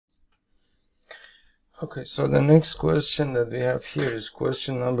Okay, so the next question that we have here is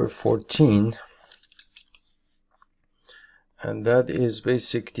question number 14, and that is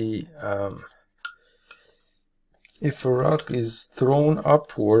basically if a rock is thrown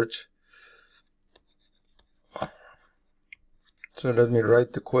upward. So let me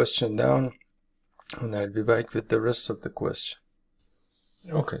write the question down and I'll be back with the rest of the question.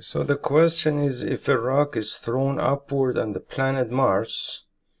 Okay, so the question is, if a rock is thrown upward on the planet Mars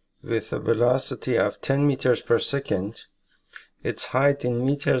with a velocity of 10 meters per second, its height in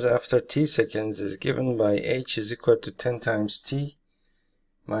meters after t seconds is given by h is equal to 10 times t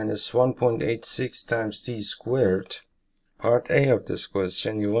minus 1.86 times t squared. Part A of this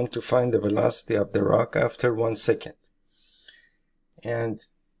question, you want to find the velocity of the rock after 1 second. And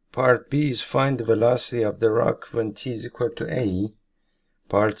part B is find the velocity of the rock when t is equal to a.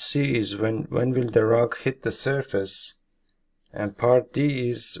 Part C is when will the rock hit the surface. And part D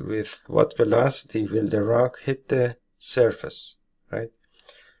is with what velocity will the rock hit the surface, right?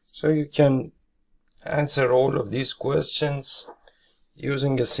 So you can answer all of these questions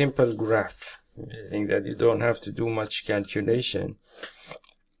using a simple graph, meaning that you don't have to do much calculation.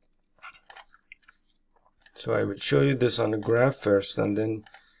 So I will show you this on a graph first, and then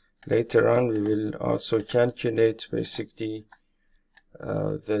later on we will also calculate basically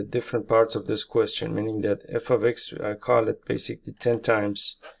the different parts of this question, meaning that f of x, I call it basically 10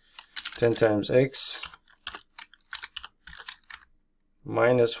 times x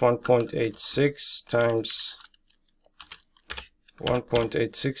minus 1.86 times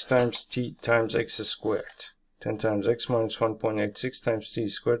 1.86 times t times x squared. 10 times x minus 1.86 times t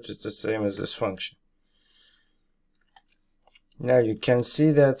squared is the same as this function. Now you can see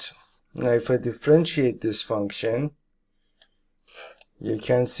that now if I differentiate this function, you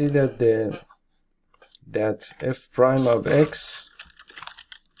can see that that f prime of x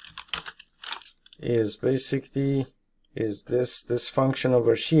is basically this function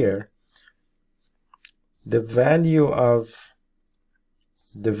over here. The value of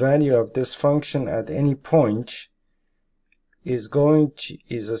this function at any point is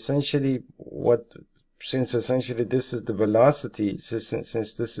essentially what, since essentially this is the velocity, since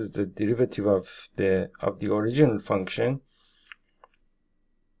this is the derivative of the original function.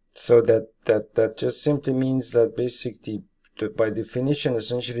 So that just simply means that basically, by definition,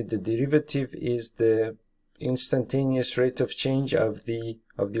 essentially the derivative is the instantaneous rate of change of the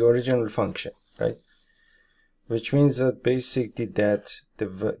original function, right? Which means that basically that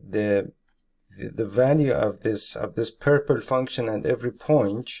the value of this purple function at every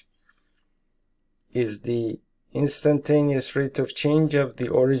point is the instantaneous rate of change of the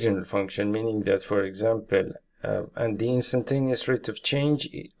original function, meaning that, for example, and the instantaneous rate of change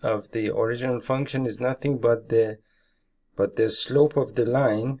of the original function is nothing but the slope of the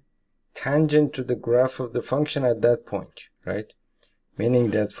line tangent to the graph of the function at that point, right?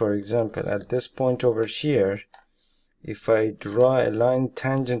 Meaning that, for example, at this point over here, if I draw a line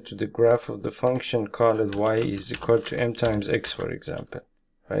tangent to the graph of the function, call it y is equal to m times x, for example,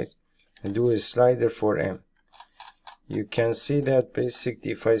 right? And do a slider for m. You can see that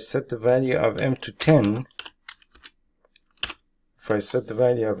basically if I set the value of m to 10,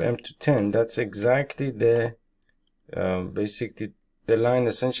 that's exactly the basically the line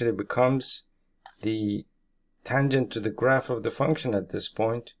essentially becomes the tangent to the graph of the function at this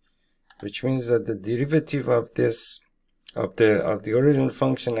point, which means that the derivative of this of the original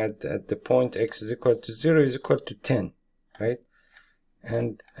function at the point x is equal to 0 is equal to 10, right?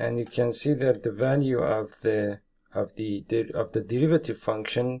 And you can see that the value of the derivative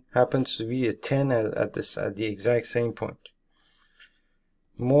function happens to be a 10 at the exact same point.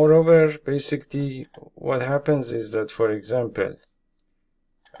 Moreover, basically what happens is that, for example,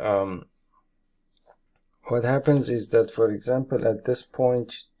 at this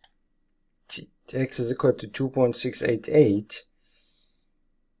point x is equal to 2.688,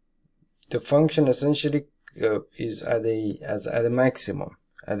 the function essentially is at a maximum.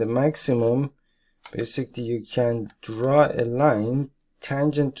 At the maximum, basically you can draw a line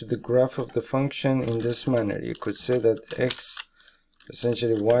tangent to the graph of the function in this manner. You could say that x,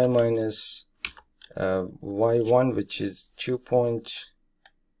 essentially y minus y1, which is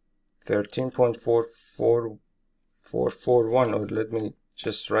 2.13.4441, or let me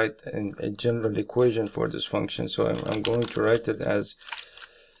just write a general equation for this function. So I'm going to write it as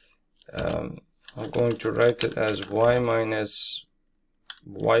y minus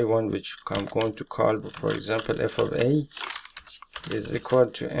y1, which I'm going to call, for example, f of a, is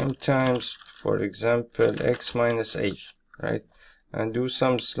equal to m times, for example, x minus a, right? And do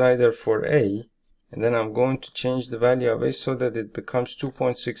some slider for a, and then I'm going to change the value of a so that it becomes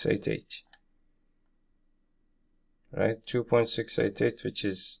 2.688. right? 2.688, which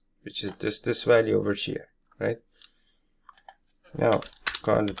is this value over here, right? Now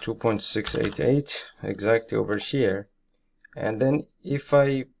call it 2.688 exactly over here, and then if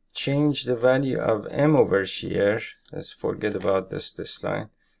I change the value of m over here, let's forget about this line,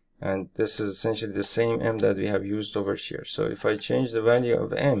 and this is essentially the same m that we have used over here. So if I change the value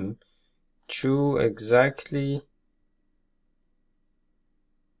of m to exactly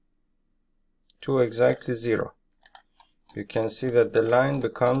 0, you can see that the line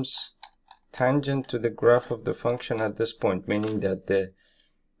becomes tangent to the graph of the function at this point, meaning that the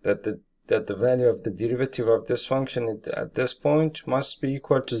value of the derivative of this function at this point must be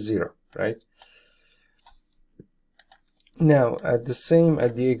equal to 0, right? Now at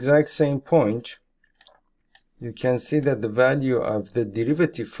the exact same point, you can see that the value of the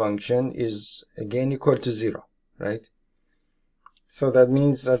derivative function is again equal to 0, right? So that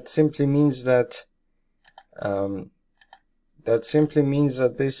simply means that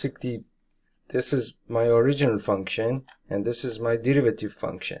basically this is my original function and this is my derivative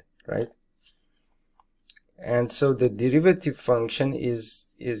function, right? And so the derivative function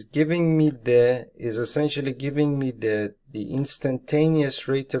is essentially giving me the instantaneous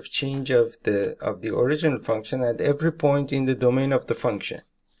rate of change of the original function at every point in the domain of the function,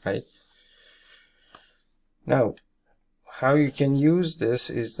 right? Now how you can use this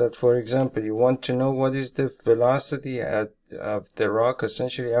is that, for example, you want to know what is the velocity of the rock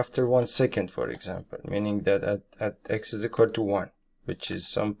essentially after 1 second, for example, meaning that at x is equal to 1, which is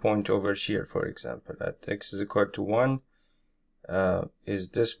some point over here, for example, at x is equal to 1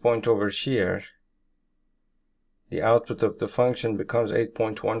 is this point over here. The output of the function becomes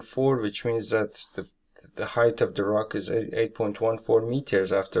 8.14, which means that the height of the rock is 8.14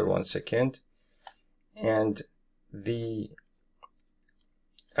 meters after 1 second, and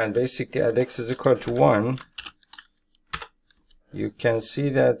basically at x is equal to 1, you can see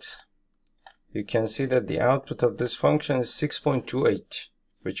that the output of this function is 6.28,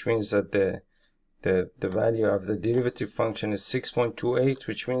 which means that the value of the derivative function is 6.28,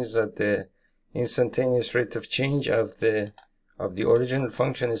 which means that the instantaneous rate of change of the original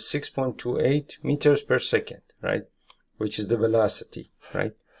function is 6.28 meters per second, right? Which is the velocity,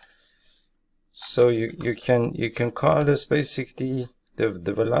 right? So you can call this basically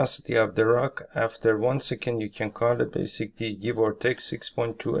the velocity of the rock after 1 second. You can call it basically, give or take,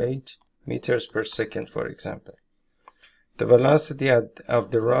 6.28 meters per second, for example. The velocity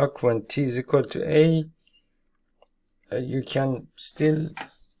of the rock when t is equal to a, you can still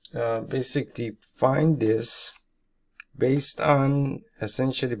basically find this based on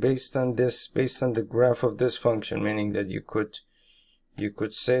the graph of this function, meaning that you could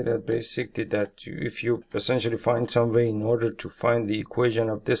say that basically that if you essentially find some way in order to find the equation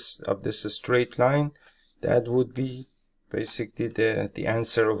of this straight line, that would be basically the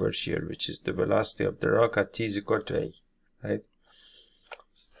answer over here, which is the velocity of the rock at t is equal to a, right?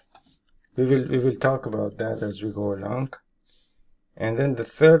 We will talk about that as we go along. And then the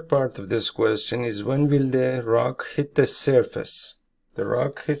third part of this question is, when will the rock hit the surface? The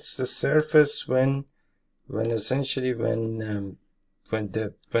rock hits the surface when the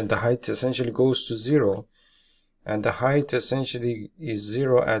height essentially goes to 0, and the height essentially is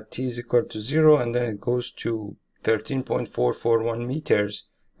 0 at t is equal to 0, and then it goes to 13.441 meters,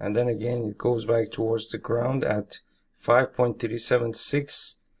 and then again it goes back towards the ground at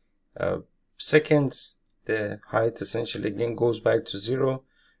 5.376 seconds. The height essentially again goes back to 0,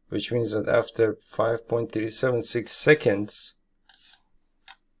 which means that after 5.376 seconds,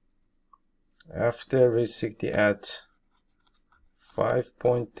 after basically at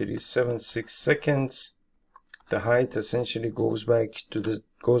 5.376 seconds, the height essentially goes back to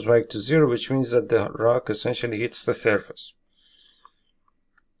 0, which means that the rock essentially hits the surface.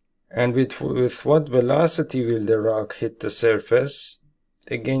 And with what velocity will the rock hit the surface?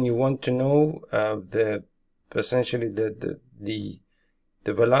 Again, you want to know the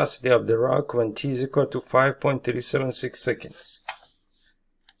velocity of the rock when t is equal to 5.376 seconds.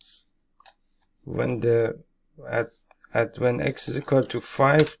 When x is equal to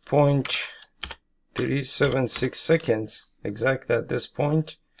 5.376 seconds, exactly at this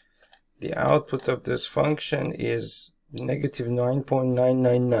point, the output of this function is negative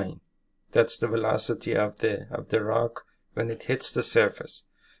 9.999. That's the velocity of the rock when it hits the surface.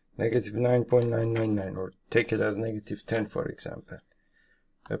 Negative 9.999, or take it as negative 10, for example.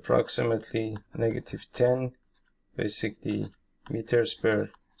 Approximately negative 10 basically meters per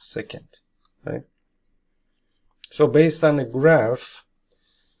second, right? So based on a graph,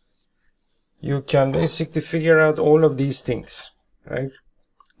 you can basically figure out all of these things, right?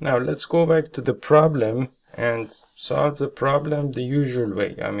 Now let's go back to the problem and solve the problem the usual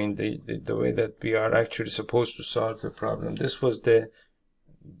way. I mean, the way that we are actually supposed to solve the problem. This was the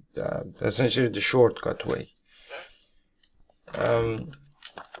essentially the shortcut way.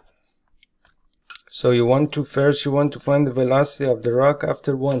 So you want to find the velocity of the rock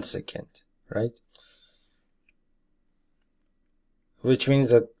after 1 second, right? Which means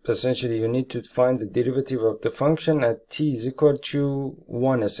that essentially you need to find the derivative of the function at t is equal to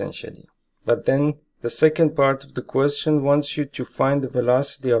 1 essentially. But then the second part of the question wants you to find the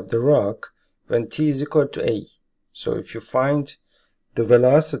velocity of the rock when t is equal to a. So if you find the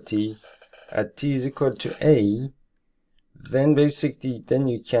velocity at t is equal to a, then basically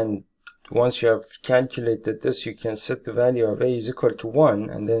you can, once you have calculated this, you can set the value of a is equal to 1,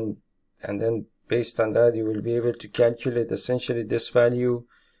 and then based on that you will be able to calculate essentially this value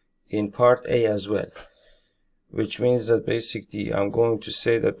in part a as well. Which means that basically I'm going to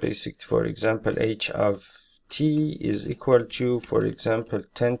say that basically, for example, h of t is equal to, for example,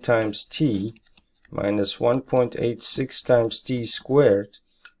 10 times t minus 1.86 times t squared,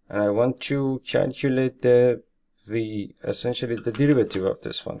 and I want to calculate essentially the derivative of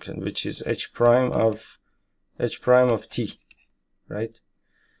this function, which is h prime of t, right?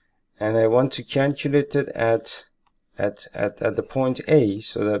 And I want to calculate it at the point a,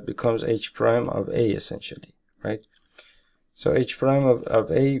 so that becomes h prime of a essentially, right? So h prime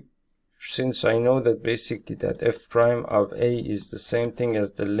of a, since I know that basically that f prime of a is the same thing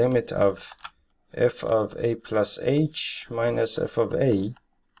as the limit of f of a plus h minus f of a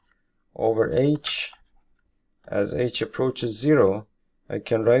over h as h approaches 0, I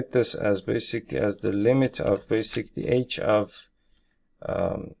can write this as basically as the limit of basically h of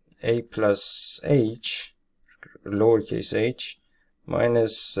a plus h, lowercase h,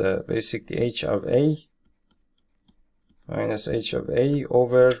 minus basically h of a minus h of a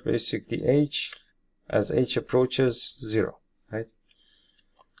over basically h as h approaches 0, right?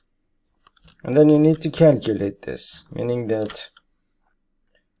 And then you need to calculate this, meaning that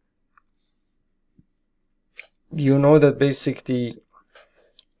you know that basically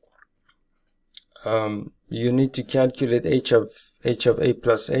you need to calculate h of a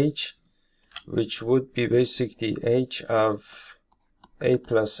plus h, which would be basically h of a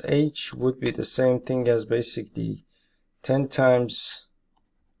plus h would be the same thing as basically 10 times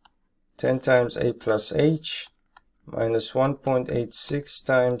a plus h minus 1.86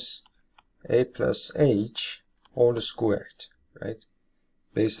 times a plus h all squared, right?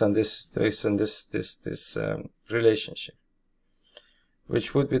 Based on this relationship,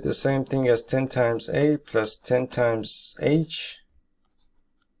 which would be the same thing as 10 times a plus 10 times h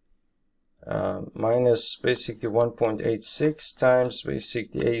minus basically 1.86 times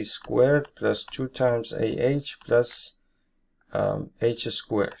basically a squared plus 2 times ah plus h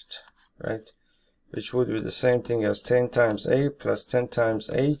squared, right? Which would be the same thing as 10 times a plus 10 times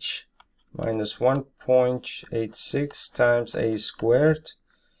h minus 1.86 times a squared.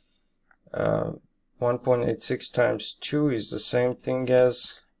 1.86 times 2 is the same thing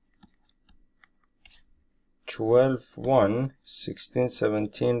as 12, 1, 16,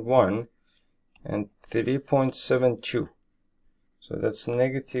 17, 1, and 3.72. So that's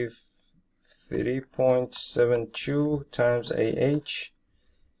negative 3.72 times AH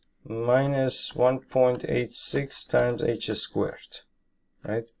minus 1.86 times H squared,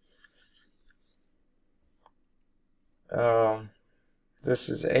 right? This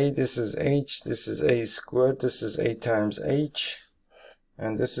is A, this is H, this is A squared, this is A times H,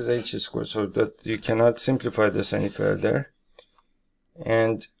 and this is H squared, so that you cannot simplify this any further.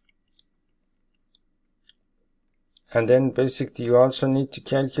 And then basically you also need to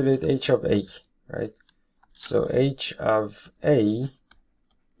calculate H of A, right? So H of A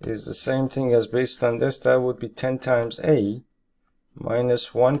is the same thing as, based on this, that would be 10 times A minus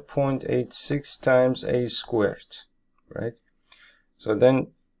 1.86 times A squared, right? So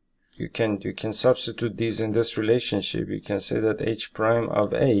then you can substitute these in this relationship. You can say that H prime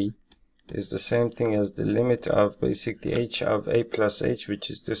of A is the same thing as the limit of basically H of A plus H, which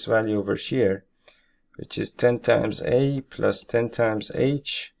is this value over here, which is 10 times A plus 10 times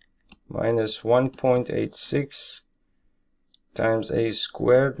H minus 1.86 times A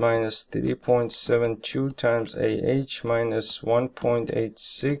squared minus 3.72 times AH minus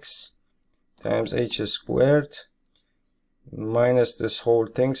 1.86 times H squared minus this whole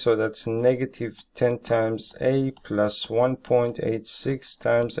thing, so that's negative 10 times A plus 1.86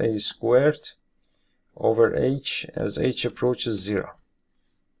 times A squared over H as H approaches 0.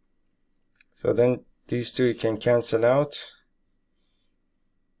 So then these two you can cancel out.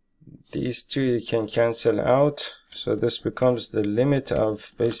 These two you can cancel out. So this becomes the limit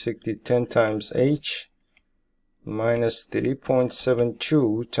of basically 10 times H minus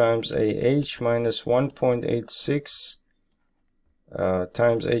 3.72 times AH minus 1.86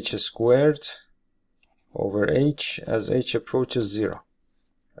 times H squared over H as H approaches 0.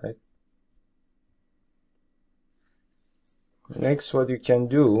 Right? Next, what you can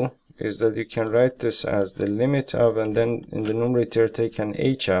do is that you can write this as the limit of, and then in the numerator take an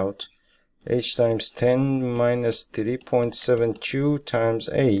H out, H times 10 minus 3.72 times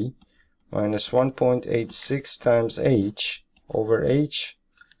A minus 1.86 times H over H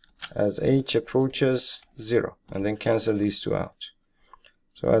as H approaches 0, and then cancel these two out.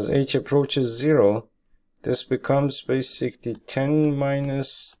 So as H approaches 0, this becomes basically 10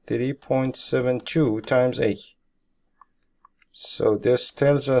 minus 3.72 times A. So this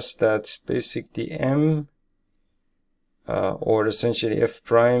tells us that basically M, or essentially F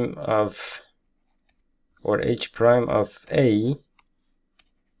prime of, or H prime of A,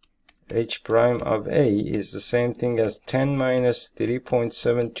 H prime of A is the same thing as 10 minus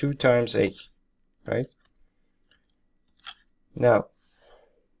 3.72 times A, right? Now,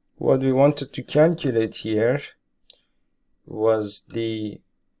 what we wanted to calculate here was the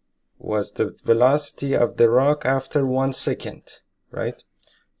velocity of the rock after 1 second, right?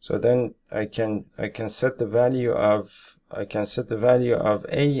 So then I can set the value of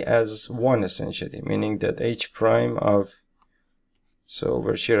A as 1 essentially, meaning that H prime of, so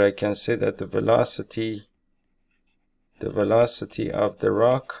over here I can say that the velocity of the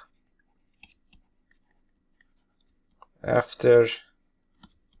rock after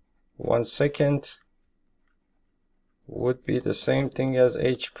 1 second would be the same thing as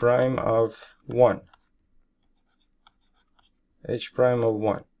H prime of 1. H prime of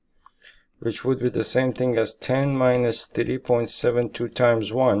 1, which would be the same thing as 10 minus 3.72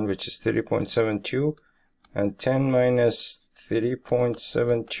 times 1, which is 3.72, and 10 minus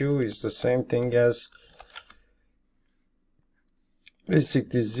 3.72 is the same thing as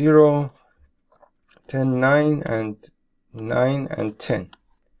basically 0, 10, 9, and 9 and 10.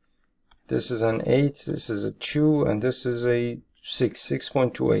 This is an 8, this is a 2, and this is a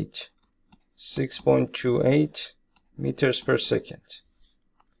 6.28. 6.28 meters per second,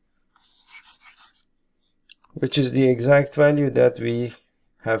 which is the exact value that we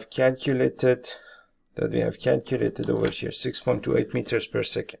have calculated over here, 6.28 meters per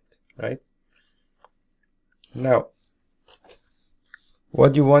second, right? Now,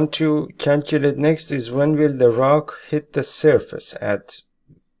 what you want to calculate next is when will the rock hit the surface at,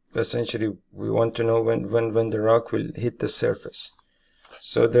 essentially we want to know when the rock will hit the surface.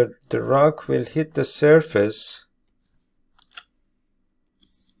 So the rock will hit the surface,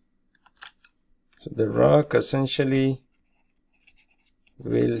 so the rock essentially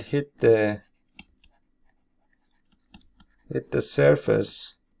will hit the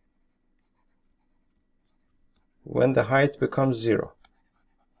surface when the height becomes 0.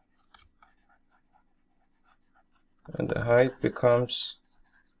 And the height becomes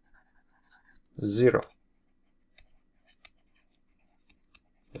 0.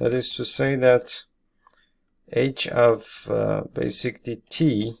 That is to say that H of basically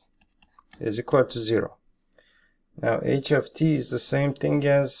T is equal to 0. Now H of T is the same thing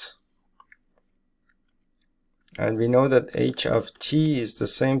as, and we know that H of T is the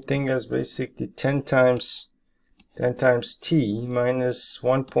same thing as basically 10 times T minus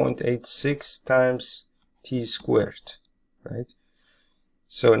 1.86 times T squared, right?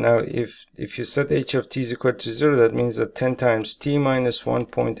 So now if you set H of T is equal to 0, that means that 10 times T minus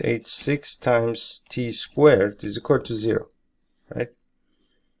 1.86 times T squared is equal to 0, right?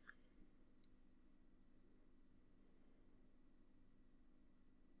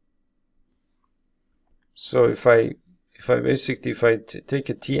 So if I take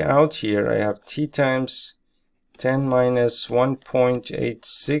a T out here, I have T times 10 minus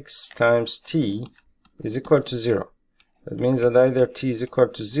 1.86 times T is equal to 0. That means that either T is equal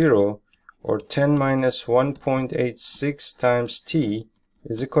to 0 or 10 minus 1.86 times T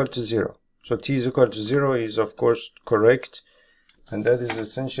is equal to 0. So T is equal to 0 is of course correct, and that is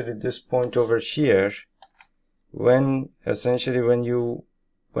essentially this point over here, when essentially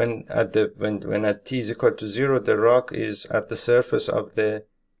when at T is equal to 0, the rock is at the surface of the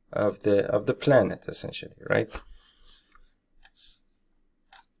planet essentially, right?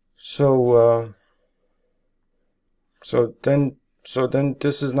 So then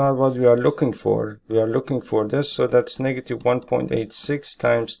this is not what we are looking for. We are looking for this, so that's negative 1.86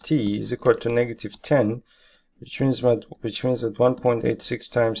 times T is equal to negative 10, which means that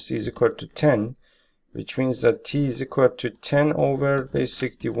 1.86 times T is equal to 10, which means that T is equal to 10 over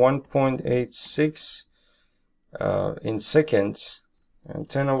basically 1.86 in seconds, and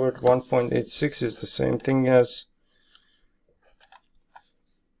 10 over 1.86 is the same thing as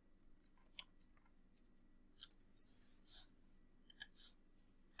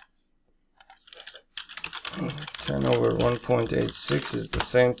over 1.86 is the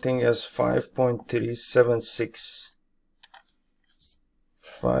same thing as 5.376.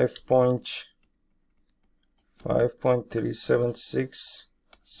 5.376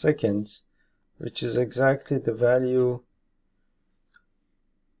 seconds, which is exactly the value,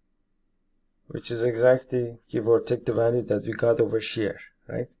 which is exactly, give or take, the value that we got over here,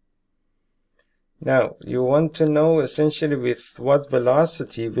 right? Now, you want to know essentially with what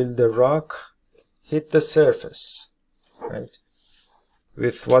velocity will the rock hit the surface, right?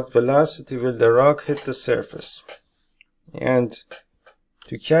 With what velocity will the rock hit the surface? And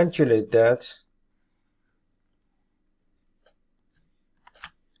to calculate that,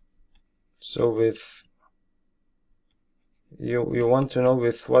 so with you want to know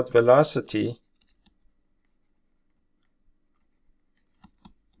with what velocity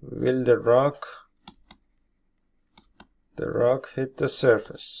will the rock hit the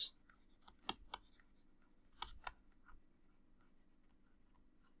surface.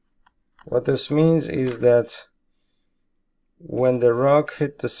 What this means is that when the rock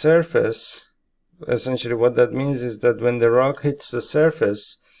hit the surface, essentially what that means is that when the rock hits the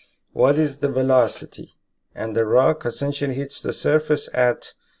surface, what is the velocity? And the rock essentially hits the surface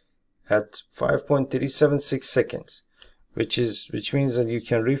at 5.376 seconds, which means that you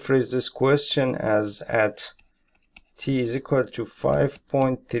can rephrase this question as at t is equal to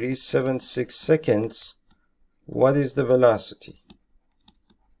 5.376 seconds, what is the velocity?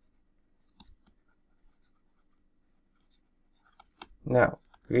 Now,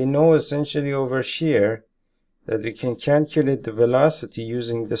 we know essentially over here that we can calculate the velocity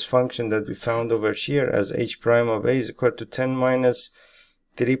using this function that we found over here as h prime of a is equal to 10 minus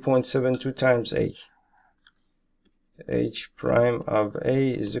 3.72 times a. H prime of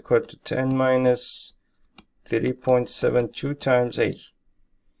a is equal to 10 minus 3.72 times a.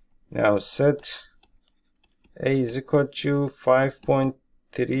 Now set a is equal to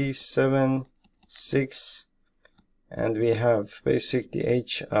 5.376, and we have basically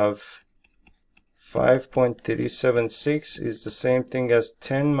h of 5.376 is the same thing as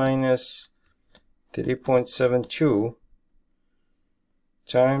 10 minus 3.72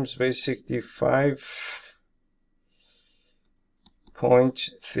 times basically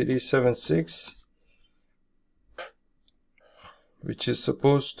 5.376, which is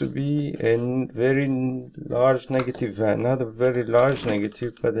supposed to be a very large negative value, not a very large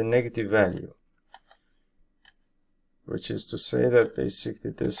negative, but a negative value, which is to say that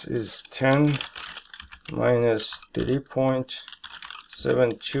basically this is 10 minus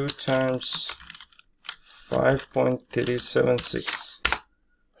 3.72 times 5.376,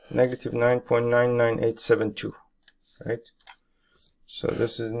 negative 9.99872, right? So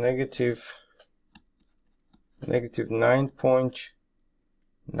this is negative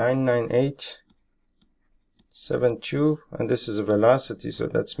 9.99872, and this is a velocity, so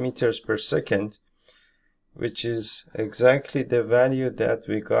that's meters per second, which is exactly the value that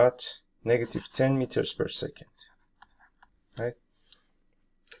we got, negative 10 meters per second, right?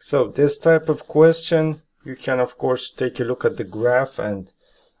 So this type of question, you can of course take a look at the graph and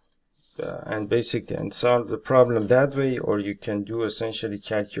basically solve the problem that way, or you can do essentially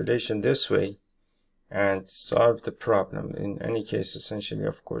calculation this way and solve the problem. In any case, essentially,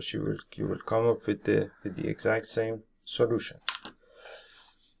 of course, you will come up with the exact same solution.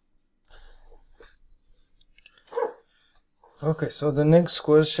 Okay, so the next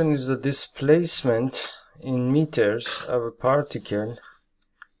question is the displacement in meters of a particle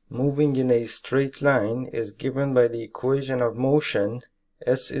moving in a straight line is given by the equation of motion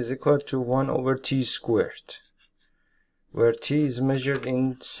S is equal to 1 over t squared, where t is measured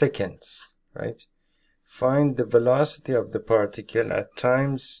in seconds, right? Find the velocity of the particle at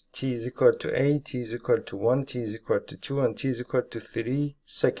times t is equal to a, t is equal to 1, t is equal to 2, and t is equal to 3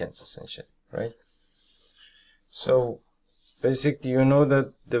 seconds, essentially, right? So basically, you know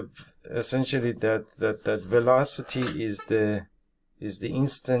that essentially that velocity is the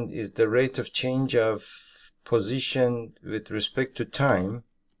rate of change of position with respect to time.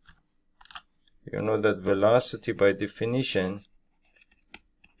 You know that velocity by definition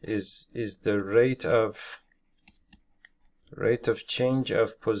is the rate of change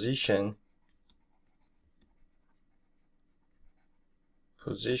of position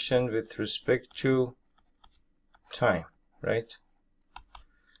with respect to time, right?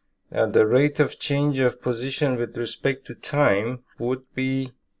 Now the rate of change of position with respect to time would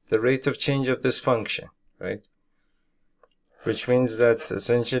be the rate of change of this function, right? Which means that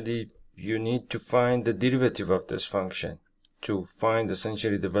essentially you need to find the derivative of this function to find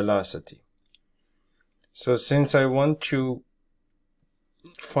essentially the velocity. So since I want to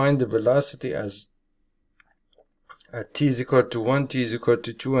find the velocity as at t is equal to 1, t is equal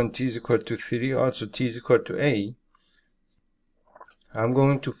to 2, and t is equal to 3, also t is equal to a, I'm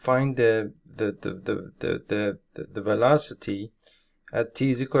going to find the velocity at t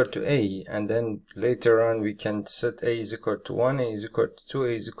is equal to a, and then later on we can set a is equal to 1, a is equal to 2, a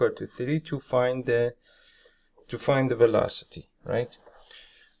is equal to 3 to find the velocity, right?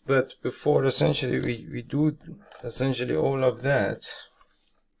 But before essentially we do essentially all of that,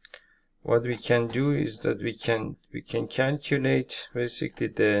 what we can do is that we can calculate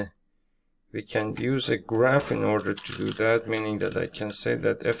basically we can use a graph in order to do that, meaning that I can say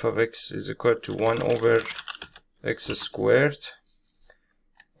that f of x is equal to 1 over x squared,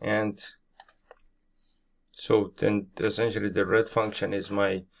 and so then essentially the red function is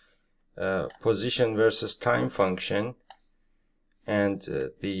my position versus time function, and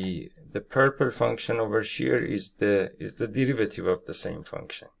the purple function over here is the derivative of the same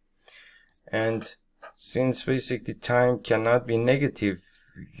function. And since basically time cannot be negative,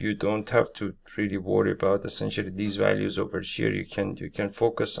 you don't have to really worry about essentially these values over here. You can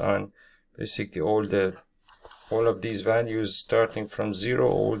focus on basically all of these values starting from 0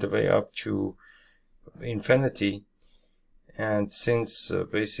 all the way up to infinity. And since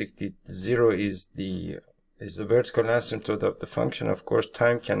basically 0 is the vertical asymptote of the function, of course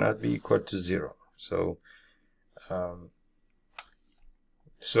time cannot be equal to 0.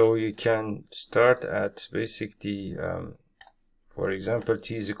 So you can start at basically for example,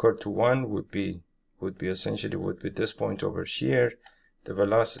 t is equal to 1 would be essentially this point over here. The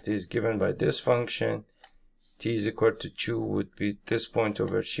velocity is given by this function. T is equal to 2 would be this point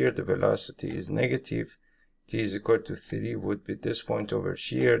over here. The velocity is negative. T is equal to 3 would be this point over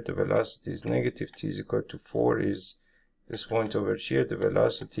here. The velocity is negative. T is equal to 4 is this point over here. The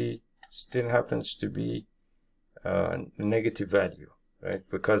velocity still happens to be a negative value, right?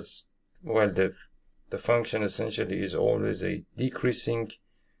 Because, well, the function essentially is always a decreasing,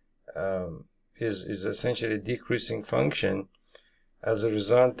 is essentially a decreasing function. As a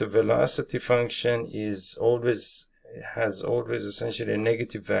result, the velocity function has always essentially a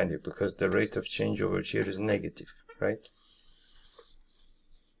negative value because the rate of change over here is negative, right?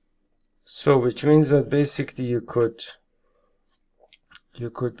 So which means that basically you could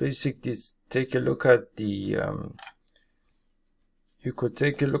basically take a look at the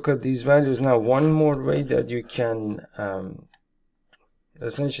these values. Now, one more way that you can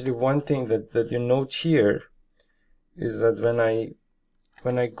essentially, one thing that you note here is that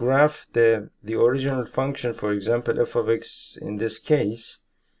when I graph the original function, for example f of x in this case,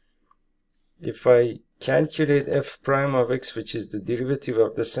 if I calculate f prime of x, which is the derivative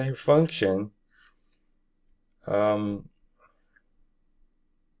of the same function, the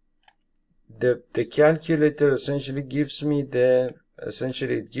calculator essentially gives me the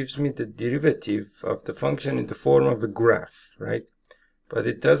derivative of the function in the form of a graph, right? But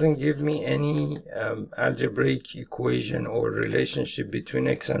it doesn't give me any algebraic equation or relationship between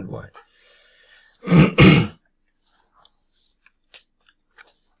x and y.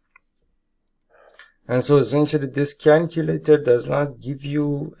 And so essentially this calculator does not give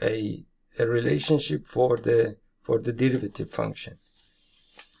you a relationship for the derivative function.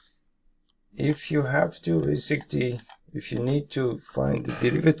 If you have to basically, if you need to find the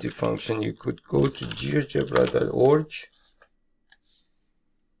derivative function, you could go to geogebra.org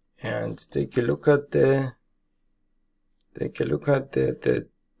and take a look at the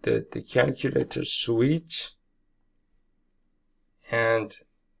calculator suite, and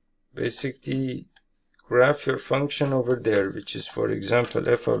basically graph your function over there, which is, for example,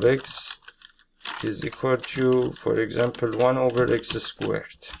 f of x is equal to, for example, 1 over x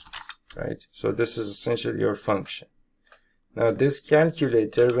squared, right? So this is essentially your function. Now this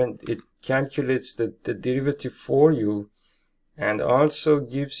calculator, when it calculates the derivative for you, and also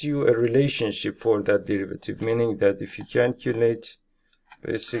gives you a relationship for that derivative, meaning that if you calculate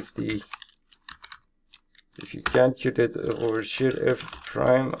basically, if you calculate over here f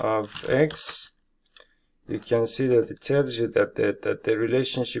prime of x, you can see that it tells you that the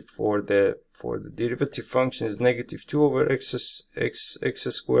relationship for the derivative function is negative 2 over x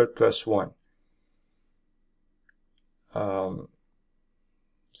squared plus 1.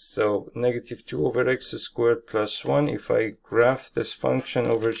 So negative 2 over x squared plus 1, if I graph this function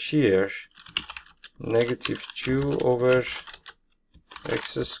over here, negative 2 over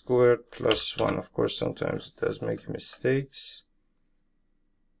x squared plus 1, of course sometimes it does make mistakes.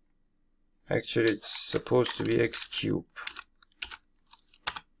 Actually it's supposed to be x cubed,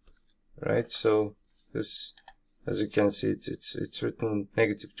 right? So this, as you can see, it's written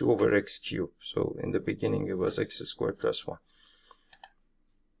negative 2 over x cubed. So in the beginning it was x squared plus 1.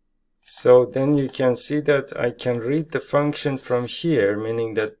 So then you can see that I can read the function from here,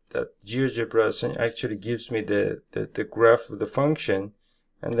 meaning that GeoGebra actually gives me the graph of the function.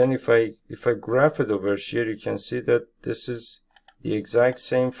 And then if I graph it over here, you can see that this is the exact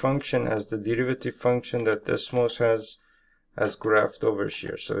same function as the derivative function that Desmos has graphed over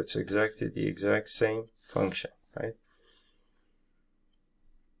here. So it's exactly the exact same function, right?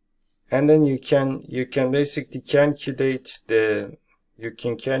 And then you can basically calculate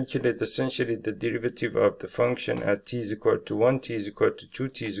essentially the derivative of the function at t is equal to 1, t is equal to 2,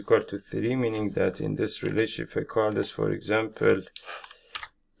 t is equal to 3, meaning that in this relation, if I call this, for example,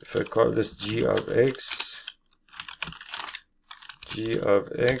 if I call this g of x,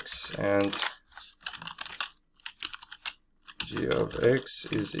 and g of x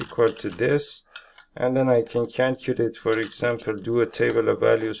is equal to this, and then I can calculate, for example, do a table of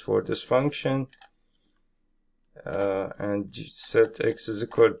values for this function, and set x is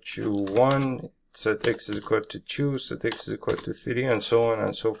equal to 1, set x is equal to 2, set x is equal to 3, and so on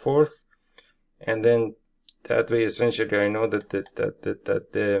and so forth. And then that way, essentially, I know that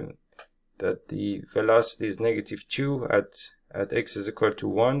the velocity is -2 at x is equal to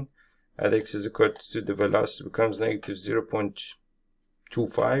 1. At x is equal to 2, the velocity becomes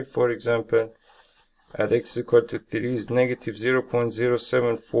 -0.25, for example. At x is equal to 3 is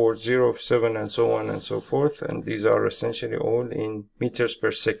 -0.07407, and so on and so forth. And these are essentially all in meters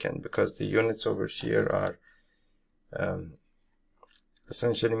per second, because the units over here are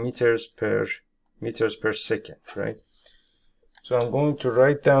essentially meters per second, right? So I'm going to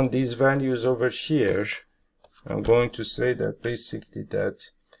write down these values over here. I'm going to say that basically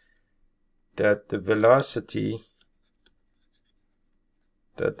that the velocity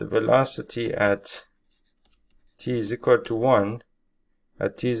at t is equal to 1,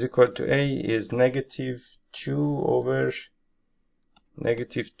 at t is equal to a, is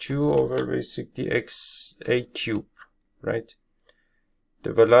 -2 over basically xa cube, right?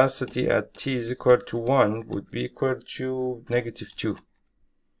 The velocity at t is equal to 1 would be equal to -2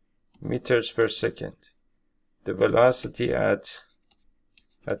 meters per second. The velocity at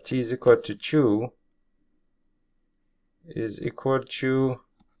t is equal to 2 is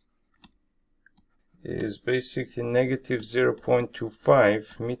basically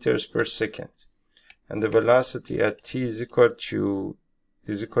 -0.25 meters per second, and the velocity at t is equal to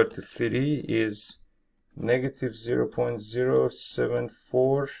 3 is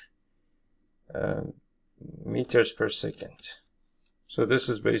 -0.074 meters per second. So this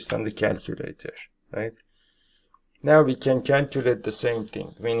is based on the calculator, right? Now we can calculate the same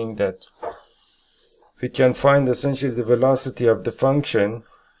thing, meaning that we can find essentially the velocity of the function.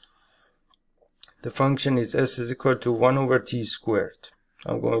 The function is s is equal to 1 over t squared.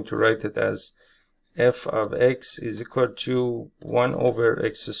 I'm going to write it as f of x is equal to 1 over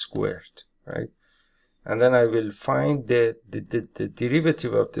x squared, right? And then I will find the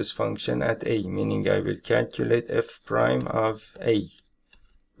derivative of this function at a, meaning I will calculate f prime of a,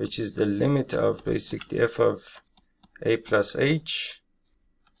 which is the limit of basically f of a plus h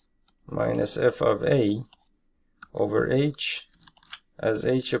minus f of a over h as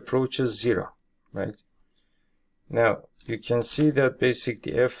h approaches 0, right? Now you can see that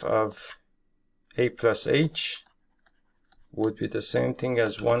basically f of a plus h would be the same thing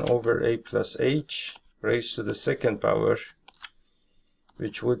as 1 over a plus h raised to the second power,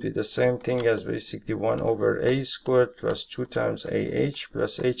 which would be the same thing as basically 1 over a squared plus 2 times ah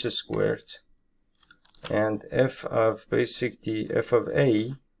plus h squared. And f of a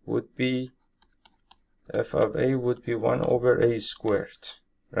would be 1 over a squared,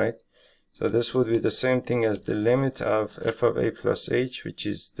 right? So this would be the same thing as the limit of f of a plus h, which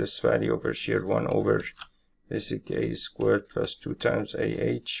is this value over here, 1 over basically a squared plus 2 times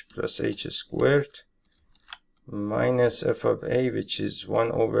ah plus h squared, minus f of a, which is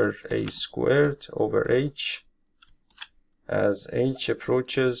 1 over a squared over h as h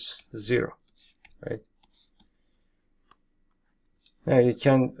approaches 0, right? Now you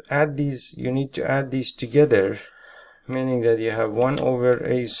can add these, you need to add these together, meaning that you have 1 over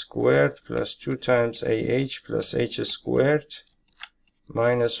a squared plus 2 times ah plus h squared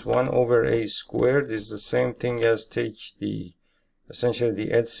minus 1 over a squared is the same thing as take essentially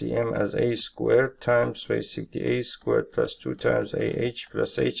the LCM as a squared times basically a squared plus 2 times ah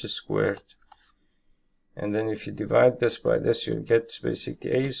plus h squared. And then if you divide this by this, you'll get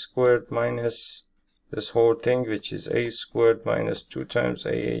basically a squared minus this whole thing, which is a squared minus 2 times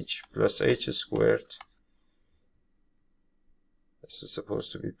ah plus h squared. This is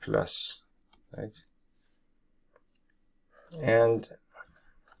supposed to be plus, right?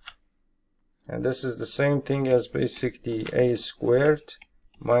 And this is the same thing as basically a squared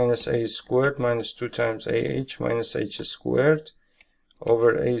minus a squared minus 2 times ah minus h squared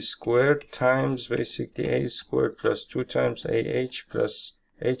over a squared times basically a squared plus 2 times ah plus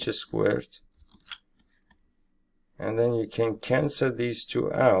h squared. And then you can cancel these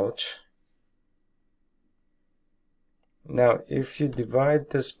two out. Now if you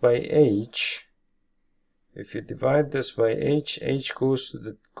divide this by h, h goes to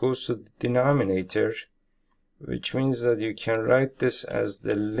the denominator, which means that you can write this as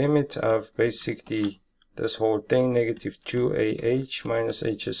the limit of basically this whole thing, negative 2ah minus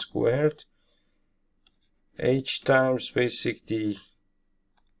h squared, h times basically,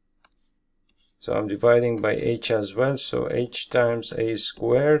 so I'm dividing by h as well, so h times a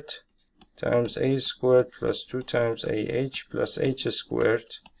squared times a squared plus 2 times ah plus h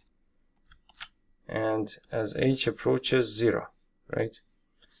squared, and as h approaches 0, right?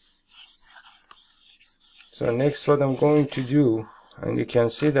 So next what I'm going to do, and you can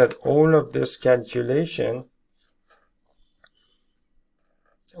see that all of this calculation,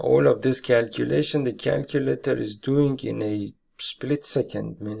 the calculator is doing in a split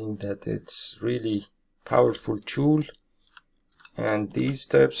second, meaning that it's really powerful tool. And these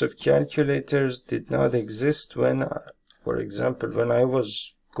types of calculators did not exist when, for example, when I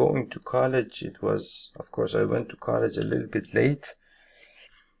was going to college. It was, of course, I went to college a little bit late.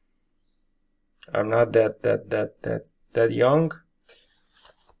 I'm not that young.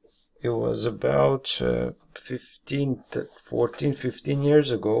 It was about 15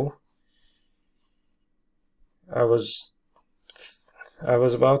 years ago. I was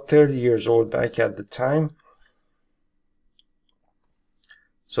about 30 years old back at the time.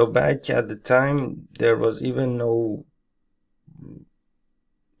 So back at the time there was even no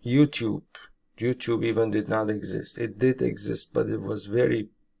YouTube. YouTube even did not exist. It did exist, but it was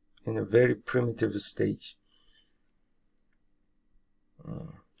in a very primitive stage.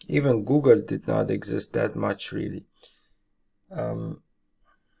 Even Google did not exist that much, really.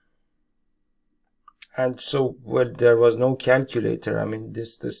 And so, well, there was no calculator. I mean,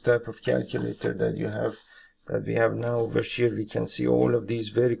 this type of calculator that we have now over here, we can see all of these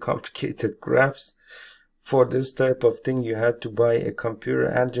very complicated graphs. For this type of thing, you had to buy a computer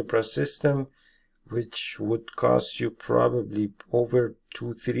algebra system, which would cost you probably over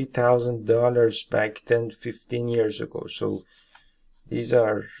 $2,000-3,000 back then, 15 years ago. So these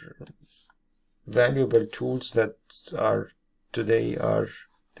are valuable tools that are today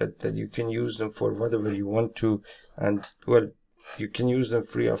that you can use them for whatever you want to, and well, you can use them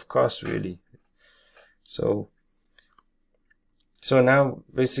free of cost, really. So now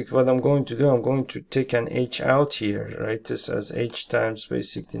basically what I'm going to do, I'm going to take an h out here, write this as h times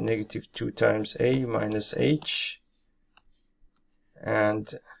basically negative 2 times a minus h,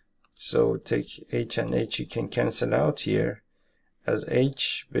 and so take h and h, you can cancel out here. As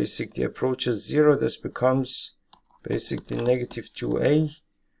h basically approaches 0, this becomes basically negative 2a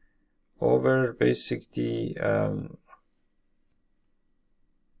over basically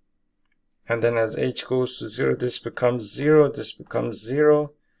and then as h goes to 0, this becomes 0, this becomes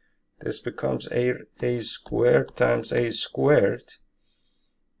 0, this becomes a squared times a squared,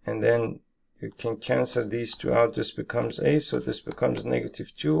 and then you can cancel these two out, this becomes a, so this becomes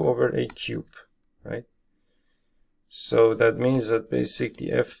negative 2 over a cube, right? So that means that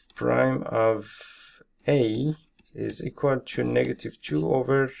basically f prime of a is equal to negative 2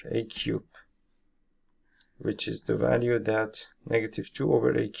 over a cube, which is the value that negative 2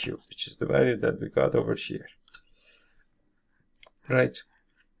 over a cube, which is the value that we got over here, right?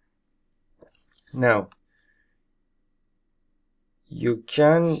 Now you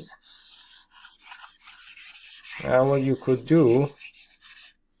can, what you could do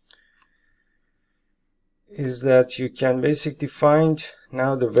is that you can basically find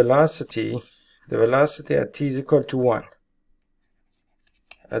now the velocity at t is equal to 1.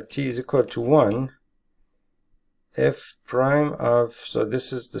 At t is equal to 1, f prime of, so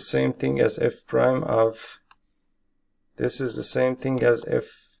this is the same thing as f prime of, this is the same thing as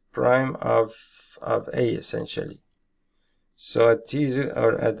f prime of a, essentially. So at t is,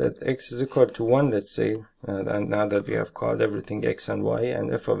 or at x is equal to 1, let's say, and now that we have called everything x and y,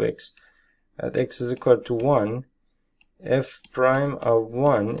 and f of x at x is equal to 1, f prime of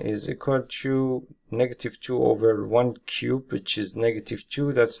 1 is equal to negative 2 over 1 cube, which is negative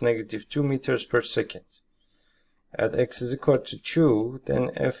 2, that's negative 2 meters per second. At x is equal to 2,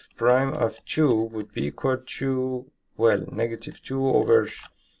 then f prime of 2 would be equal to, well, negative 2 over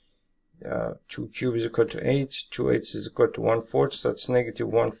 2 cube is equal to 8, 2 eighths is equal to 1/4, that's negative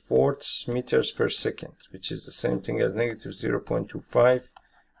 1/4 meters per second, which is the same thing as negative 0.25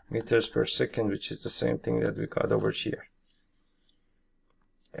 meters per second, which is the same thing that we got over here.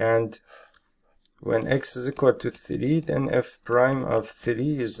 And when x is equal to 3, then f prime of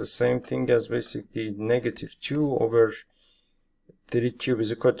 3 is the same thing as basically negative 2 over 3 cube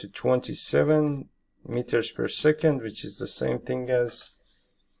is equal to 27 meters per second, which is the same thing as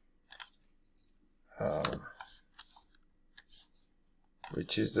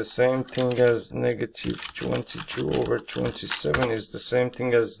negative 22 over 27 is the same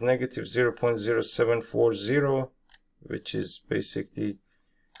thing as negative 0.0740, which is basically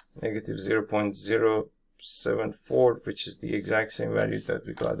negative 0.074, which is the exact same value that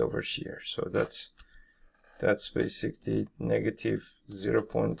we got over here. So that's basically negative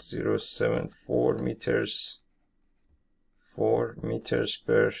 0.074 meters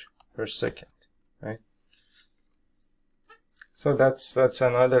per second, right? So that's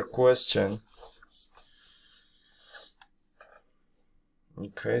another question.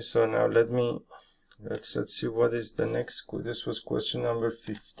 Okay, so now let's see what is the next. This was question number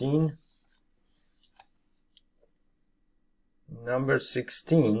 15. Number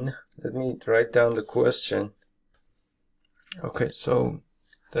 16, let me write down the question. Okay, so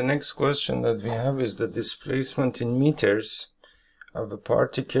the next question that we have is the displacement in meters of a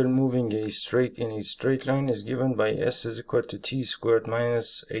particle moving in a straight line is given by s is equal to t squared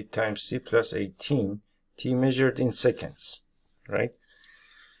minus 8 times c plus 18, t measured in seconds, right?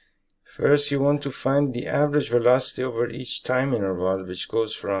 First, you want to find the average velocity over each time interval, which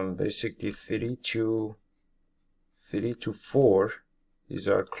goes from basically 3 to 4. These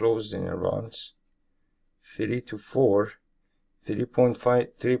are closed intervals. 3 to 4,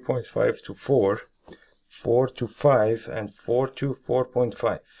 3.5 to 4, 4 to 5, and 4 to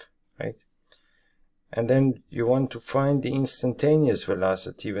 4.5, right? And then you want to find the instantaneous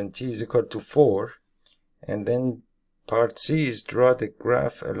velocity when t is equal to 4, and then part C is draw the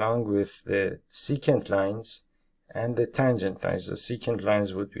graph along with the secant lines and the tangent lines. The secant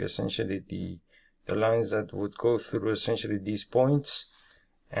lines would be essentially the lines that would go through essentially these points,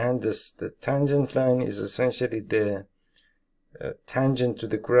 and the tangent line is essentially the tangent to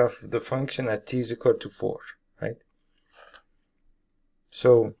the graph of the function at t is equal to 4, right?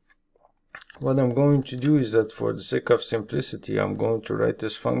 So what I'm going to do is that for the sake of simplicity, I'm going to write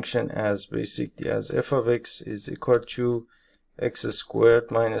this function as basically as f of x is equal to x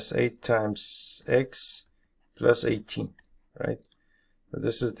squared minus 8 times x plus 18, right? So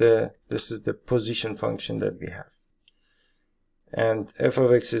this is the position function that we have, and f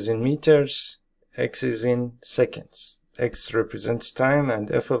of x is in meters, x is in seconds. X represents time,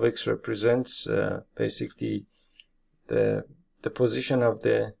 and f of x represents basically the position of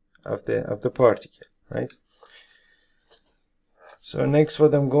the particle, right? So next,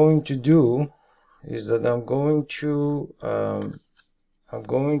 what I'm going to do is that I'm going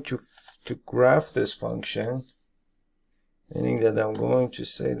to graph this function, meaning that I'm going to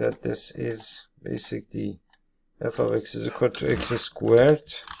say that this is basically f of x is equal to x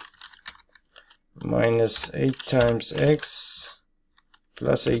squared minus 8 times x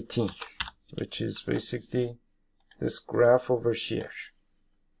plus 18, which is basically this graph over here,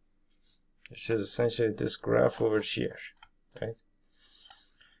 which is essentially this graph over here, right?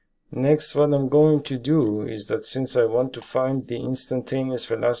 Next, what I'm going to do is that since I want to find the instantaneous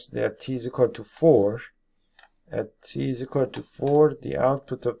velocity at t is equal to 4, the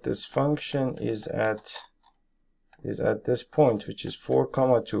output of this function is at this point, which is 4,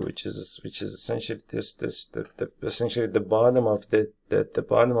 2, which is essentially essentially the bottom of the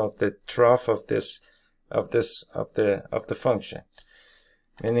bottom of the trough of the function,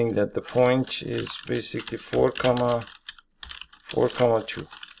 meaning that the point is basically 4, 2,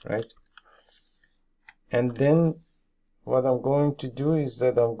 right? And then what I'm going to do is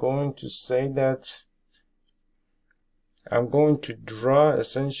that I'm going to say that I'm going to draw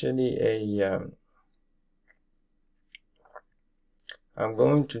essentially I'm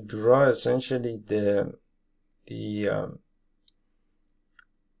going to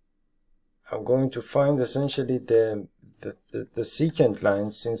find essentially the secant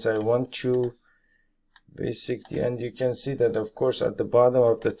line, since I want to basically, and you can see that of course at the bottom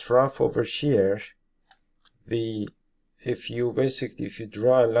of the trough over here, if you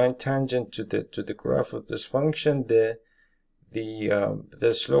draw a line tangent to the graph of this function, the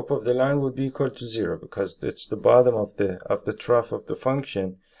slope of the line would be equal to 0, because it's the bottom of the trough of the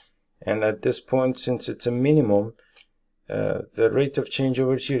function. And at this point, since it's a minimum, the rate of change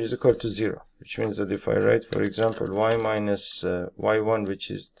over here is equal to 0, which means that if I write, for example, y minus y1,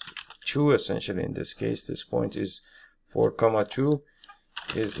 which is 2, essentially in this case, this point is 4, 2,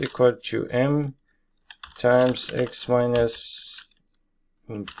 is equal to m times x minus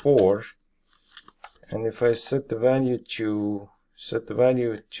 4. And if I set the value to set the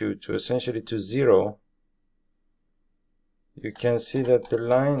value to essentially to 0, you can see that the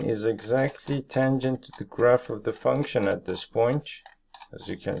line is exactly tangent to the graph of the function at this point, as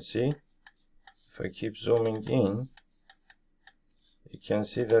you can see. If I keep zooming in, you can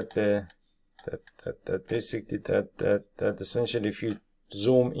see that basically that essentially, if you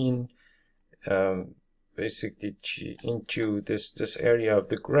zoom in basically into this area of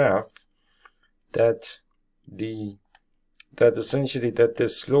the graph, that essentially the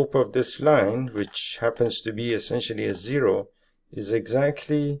slope of this line, which happens to be essentially a 0, is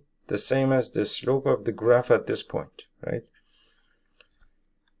exactly the same as the slope of the graph at this point, right?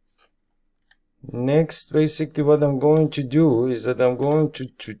 Next, basically what I'm going to do is that I'm going to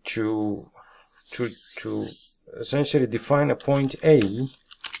essentially define a point A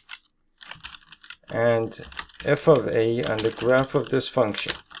and f of A on the graph of this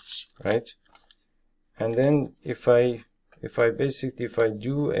function, right? And then if I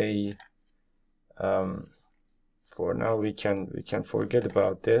do a for now we can forget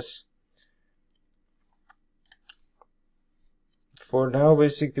about this. For now,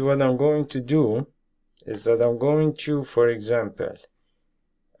 basically what I'm going to do is that I'm going to, for example,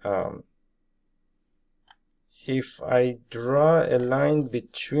 if I draw a line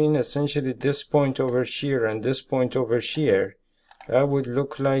between essentially this point over here and this point over here, that would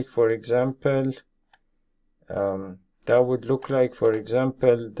look like, for example, the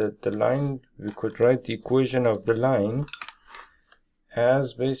line, we could write the equation of the line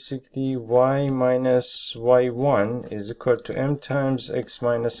as basically y minus y1 is equal to m times x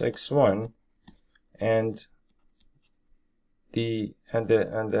minus x1, and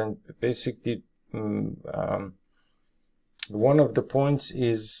then basically one of the points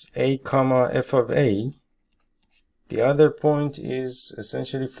is a comma f of a, the other point is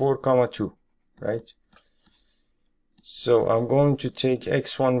essentially 4 comma 2, right? So I'm going to take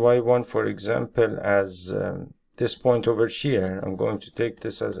x1 y1, for example, as this point over here. I'm going to take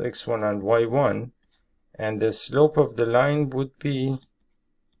this as x1 and y1, and the slope of the line would be,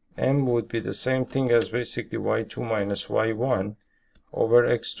 m would be the same thing as basically y2 minus y1 over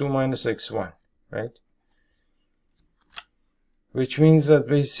x2 minus x1, right? Which means that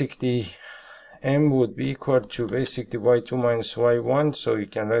basically m would be equal to basically y2 minus y1, so you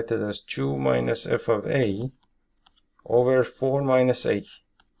can write it as 2 minus f of a over 4 minus a.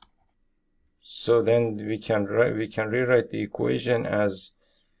 So then we can rewrite the equation as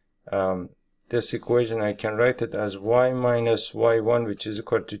this equation. I can write it as y minus y1, which is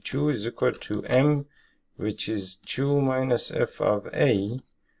equal to 2, is equal to m, which is 2 minus f of a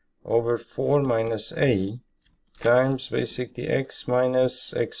over 4 minus a, times basically x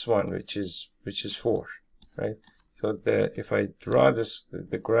minus x1, which is 4, right? So if I draw this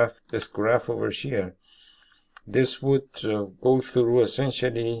graph over here, this would go through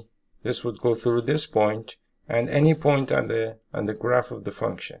essentially. This would go through this point and any point on the graph of the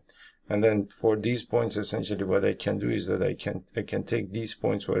function. And then for these points, essentially what I can do is that I can take these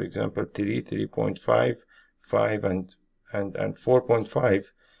points, for example, 3, 3.5, 5, and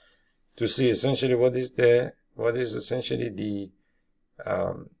 4.5, to see essentially what is essentially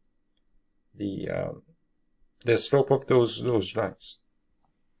the slope of those lines.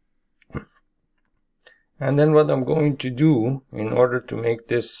 And then what I'm going to do in order to make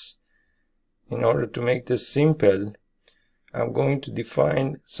this simple, I'm going to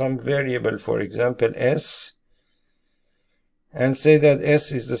define some variable, for example s, and say that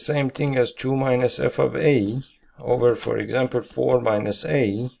s is the same thing as 2 minus f of a over, for example, 4 minus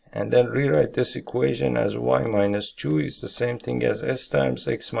a, and then rewrite this equation as y minus 2 is the same thing as s times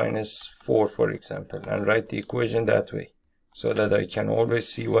x minus 4, for example, and write the equation that way, so that I can always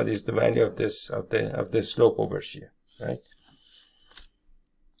see what is the value of this slope over here, right?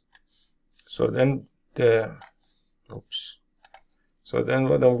 So then so then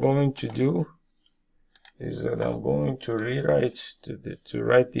what I'm going to do is that I'm going to rewrite to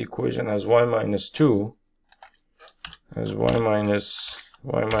write the equation as y minus 2, as y minus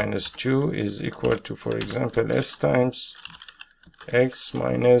 2 is equal to, for example, s times x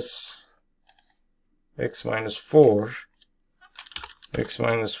minus 4,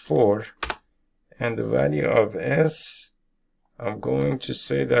 and the value of s, I'm going to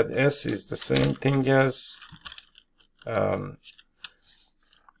say that s is the same thing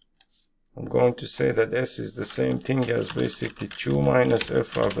as basically 2 minus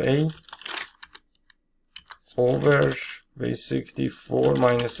f of a over basically 4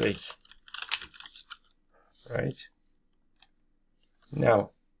 minus a, right?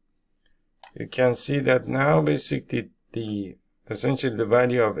 Now you can see that now basically essentially the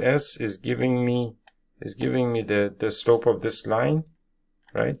value of s is giving me is giving me the slope of this line,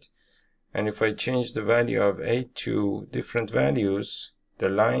 right? And if I change the value of a to different values, the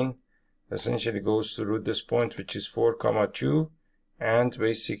line essentially goes through this point, which is 4, 2, and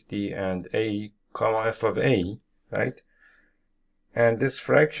basically and a comma f of a, right? And this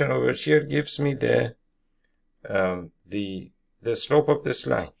fraction over here gives me the slope of this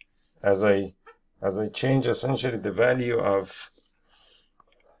line. As I change essentially the value of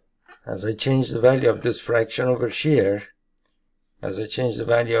this fraction over here, as I change the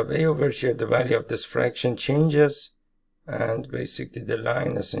value of a over here, the value of this fraction changes, and basically the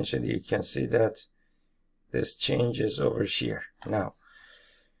line, essentially you can see that this changes over here. Now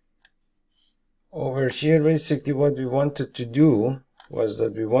over here, basically what we wanted to do was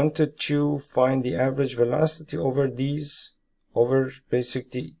that we wanted to find the average velocity over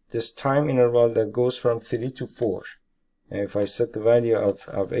basically this time interval that goes from 3 to 4. And if I set the value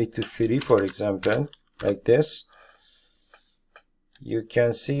of a to 3, for example, like this, you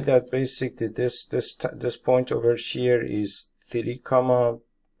can see that basically this point over here is 3,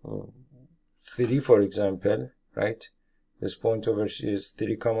 3, for example, right? This point over here is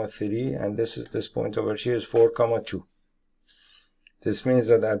 3, 3, and this point over here is 4, 2. This means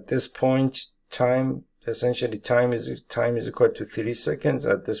that at this point, essentially time is equal to 3 seconds.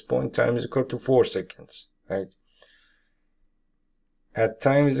 At this point, time is equal to 4 seconds, right? At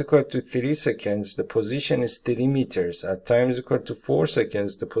time is equal to 3 seconds, the position is 3 meters. At time is equal to 4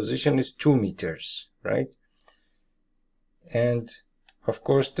 seconds, the position is 2 meters, right? And of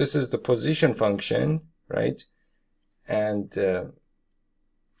course, this is the position function, right? And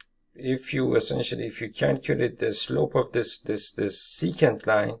if you calculate the slope of this secant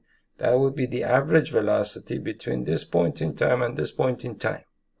line, that would be the average velocity between this point in time and this point in time,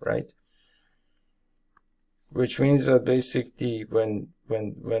 right? Which means that basically when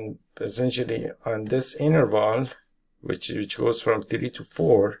essentially on this interval, which goes from 3 to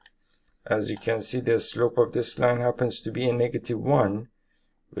 4, as you can see, the slope of this line happens to be a -1,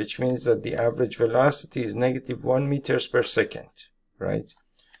 which means that the average velocity is -1 meters per second, right?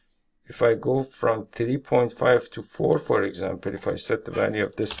 If I go from 3.5 to 4, for example, if I set the value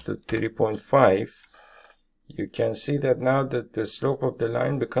of this to 3.5, you can see that now that the slope of the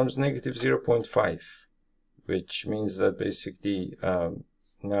line becomes -0.5, which means that basically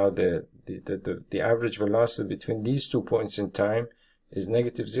now the average velocity between these 2 points in time is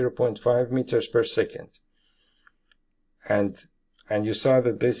 -0.5 meters per second. And you saw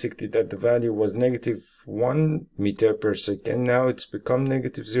that basically that the value was -1 meter per second. Now it's become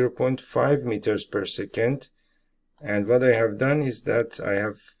 -0.5 meters per second. And what I have done is that I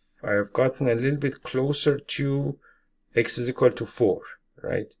have gotten a little bit closer to x is equal to 4,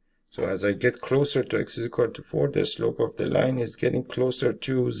 right? So as I get closer to x is equal to 4, the slope of the line is getting closer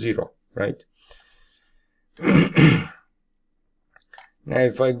to 0, right? Now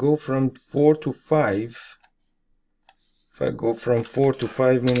if I go from 4 to 5,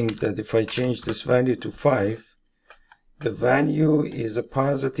 meaning that if I change this value to 5, the value is a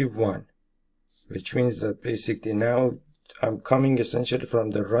 +1, which means that basically now I'm coming essentially from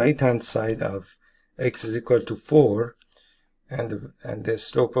the right hand side of x is equal to 4, and the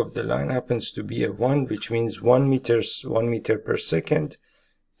slope of the line happens to be a 1, which means 1 meter per second,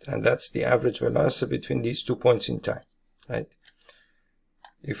 and that's the average velocity between these 2 points in time, right?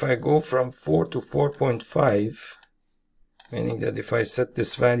 If I go from 4 to 4.5, meaning that if I set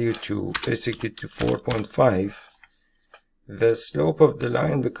this value to basically to 4.5, the slope of the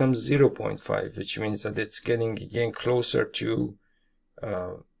line becomes 0.5, which means that it's getting again closer to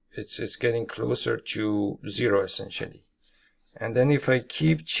it's getting closer to 0 essentially. And then if I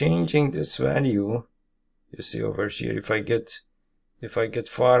keep changing this value, you see over here, if I get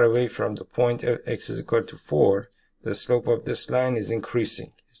far away from the point x is equal to 4, the slope of this line is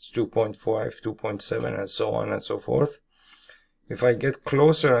increasing. It's 2.5, 2.7, and so on and so forth. If I get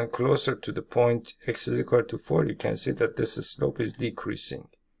closer and closer to the point x is equal to 4, you can see that this slope is decreasing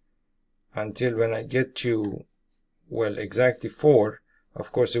until when I get to, well, exactly 4,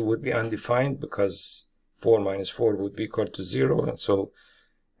 of course it would be undefined because 4 minus 4 would be equal to 0, and so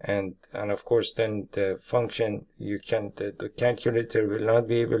and of course then the function the calculator will not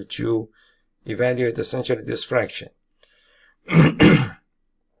be able to evaluate essentially this fraction.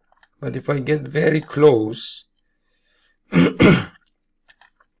 But if I get very close,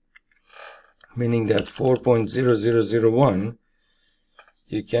 meaning that 4.0001,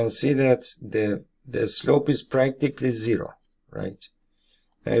 you can see that the slope is practically 0, right?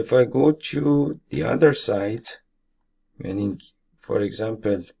 Now if I go to the other side, meaning, for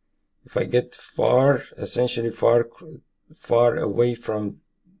example, if I get essentially far away from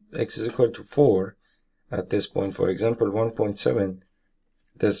x is equal to 4, at this point, for example 1.7,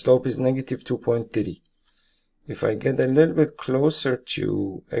 the slope is negative 2.3. If I get a little bit closer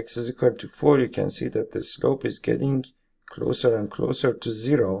to x is equal to 4, you can see that the slope is getting closer and closer to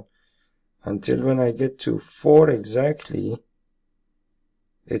 0 until when I get to 4 exactly,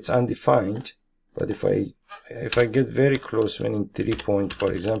 it's undefined. But if I get very close, meaning 3 point,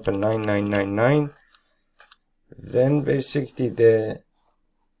 for example 9999, then basically the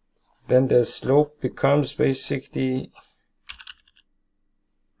slope becomes basically,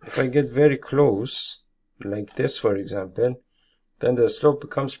 if I get very close like this, for example, then the slope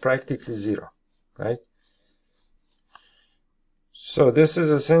becomes practically 0, right? So this is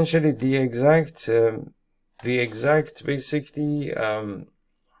essentially the exact basically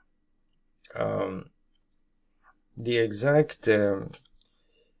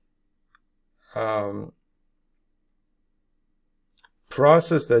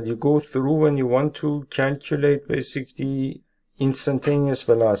process that you go through when you want to calculate basically instantaneous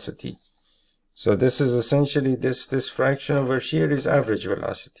velocity. So this is essentially this fraction over here is average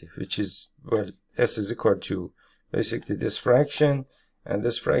velocity, which is, well, s is equal to basically this fraction, and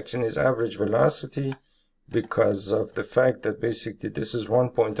this fraction is average velocity because of the fact that basically this is one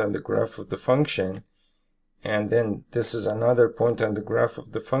point on the graph of the function, and then this is another point on the graph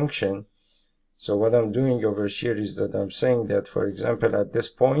of the function. So what I'm doing over here is that I'm saying that, for example, at this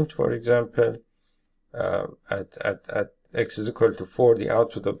point, for example, at x is equal to 4, the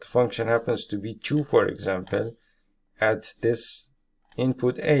output of the function happens to be 2, for example. At this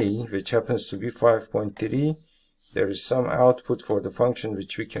input a, which happens to be 5.3, there is some output for the function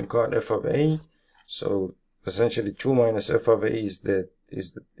which we can call f of a. So essentially 2 minus f of a is the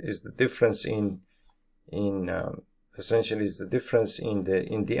difference in essentially is the difference in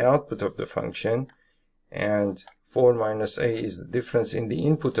the output of the function, and 4 minus a is the difference in the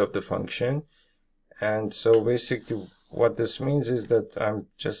input of the function. And so basically what this means is that I'm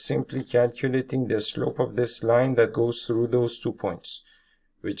just simply calculating the slope of this line that goes through those 2 points,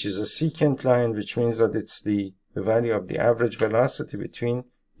 which is a secant line, which means that it's the value of the average velocity between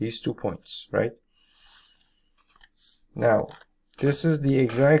these 2 points, right? Now, this is the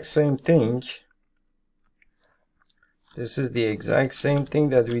exact same thing. This is the exact same thing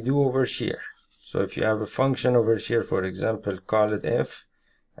that we do over here. So if you have a function over here, for example, call it f,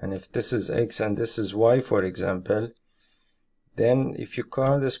 and if this is x and this is y, for example, then if you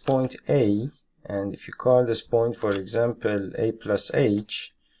call this point a, and if you call this point, for example, a plus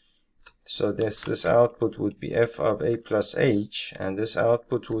h, so this output would be f of a plus h, and this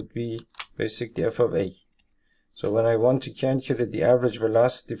output would be basically f of a. So when I want to calculate the average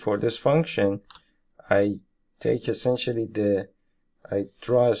velocity for this function, I take essentially I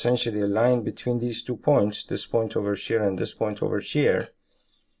draw essentially a line between these 2 points, this point over here and this point over here,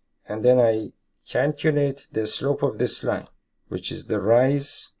 and then I calculate the slope of this line, which is the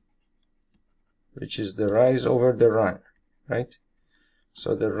rise over the run, right?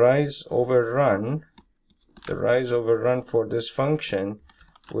 So the rise over run for this function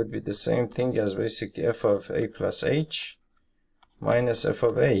would be the same thing as basically f of a plus h minus f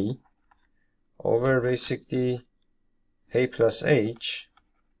of a over basically a plus h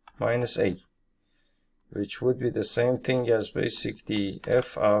minus a, which would be the same thing as basically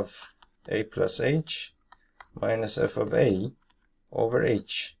f of a plus h minus f of a over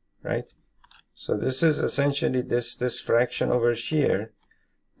h, right? So this is essentially this fraction over here.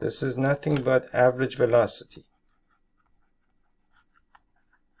 This is nothing but average velocity.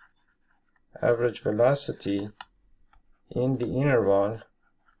 Average velocity in the interval,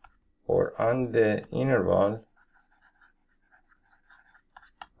 or on the interval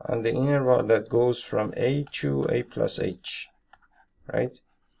that goes from a to a plus h, right?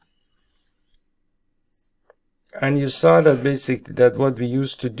 And you saw that basically that what we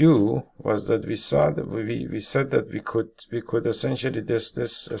used to do was that we said that we could essentially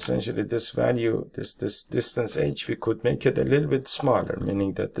this value, this distance h, we could make it a little bit smaller,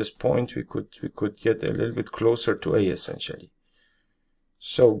 meaning that this point we could get a little bit closer to a essentially.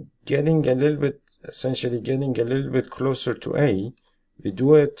 So getting a little bit closer to a, we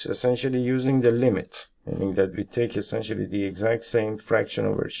do it essentially using the limit, meaning that we take essentially the exact same fraction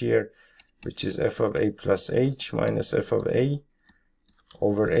over here, which is f of a plus h minus f of a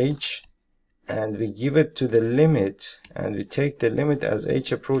over h, and we give it to the limit, and we take the limit as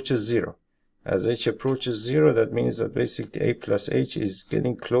h approaches 0. As h approaches 0, that means that basically a plus h is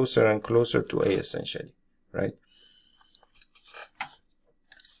getting closer and closer to a essentially, right?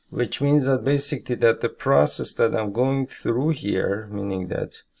 Which means that basically that the process that I'm going through here, meaning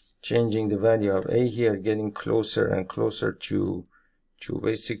that changing the value of a here, getting closer and closer to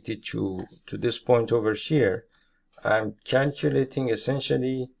basically to this point over here, I'm calculating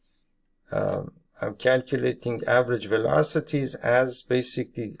essentially I'm calculating average velocities as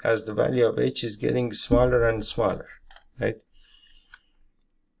basically as the value of h is getting smaller and smaller, right?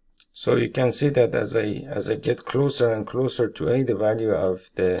 So you can see that as I get closer and closer to a, the value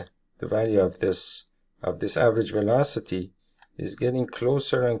of this average velocity is getting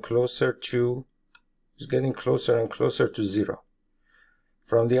closer and closer to 0.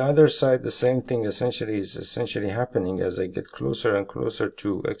 From the other side, the same thing is essentially happening. As I get closer and closer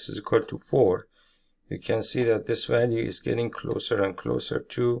to x is equal to 4, you can see that this value is getting closer and closer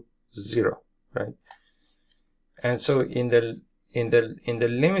to 0, right? And so in the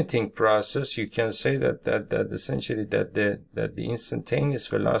limiting process, you can say that essentially the instantaneous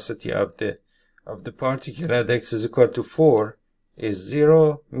velocity of the particle at x is equal to 4 is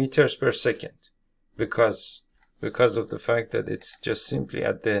 0 meters per second, because of the fact that it's just simply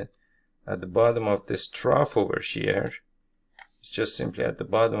at the bottom of this trough over here. It's just simply at the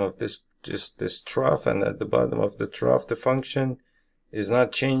bottom of this trough, and at the bottom of the trough the function is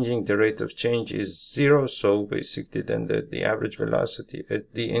not changing, the rate of change is 0, so basically then the average velocity,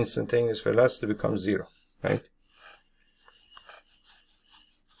 the instantaneous velocity becomes 0, right?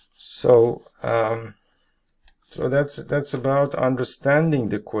 So so that's about understanding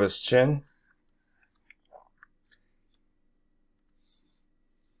the question.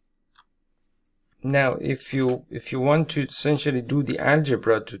 Now, if you want to essentially do the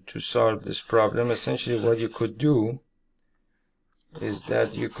algebra to solve this problem, essentially what you could do is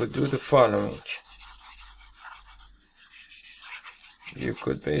that you could do the following. You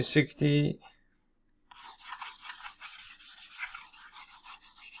could basically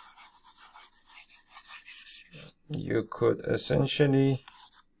essentially,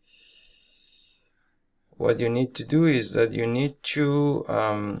 what you need to do is that you need to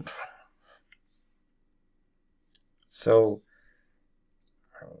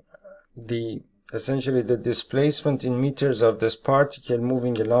essentially the displacement in meters of this particle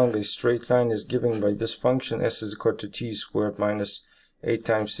moving along a straight line is given by this function s is equal to t squared minus 8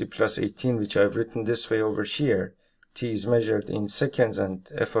 times t plus 18, which I've written this way over here. T is measured in seconds and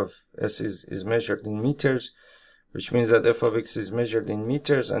f of s is measured in meters, which means that f of x is measured in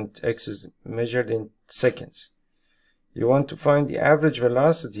meters and x is measured in seconds. You want to find the average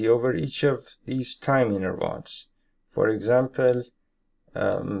velocity over each of these time intervals. For example,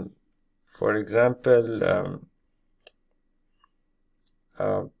 3,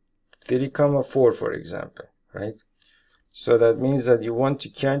 4, for example, right? So that means that you want to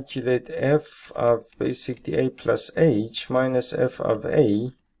calculate f of basically a plus h minus f of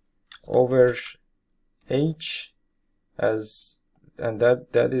a over h, and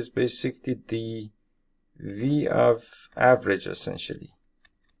that is basically the v of average, essentially.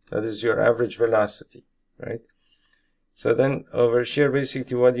 That is your average velocity, right? So then over here,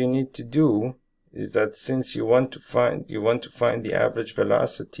 basically what you need to do is that since you want to find the average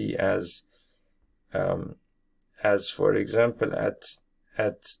velocity as for example at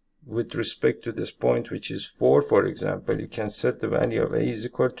with respect to this point, which is 4, for example, you can set the value of a is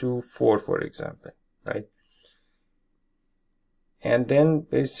equal to 4, for example, right? And then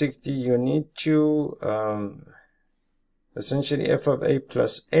basically you need to essentially f of a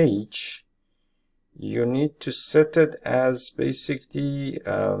plus h, you need to set it as basically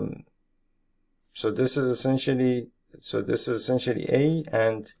so this is essentially a,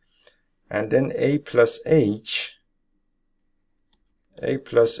 and then a plus h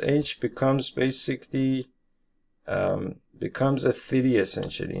becomes basically becomes a 3,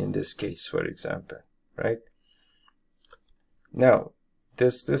 essentially, in this case, for example, right? Now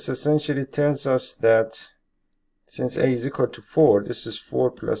this essentially tells us that since a is equal to 4, this is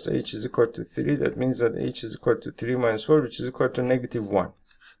 4 plus h is equal to 3. That means that h is equal to 3 minus 4, which is equal to -1,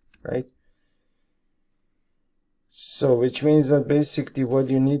 right? So which means that basically what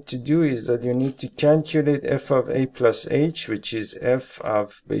you need to do is that you need to calculate f of a plus h, which is f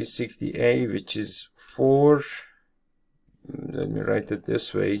of basically a, which is 4. Let me write it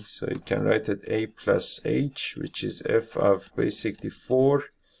this way. So you can write it a plus h, which is f of basically 4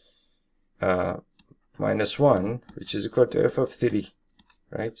 minus 1, which is equal to f of 3,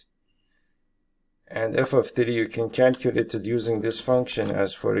 right? And f of 3 you can calculate it using this function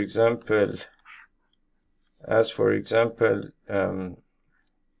as for example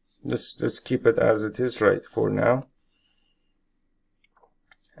let's keep it as it is right for now.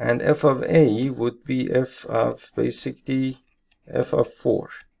 And f of a would be f of basically f of 4,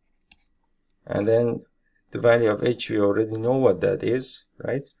 and then the value of h, we already know what that is,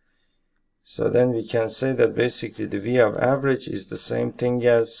 right? So then we can say that basically the v of average is the same thing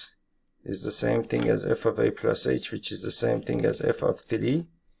as f of a plus h, which is the same thing as f of 3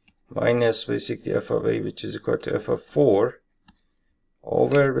 minus basically f of a, which is equal to f of 4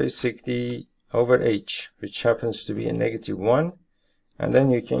 over basically over h, which happens to be a -1. And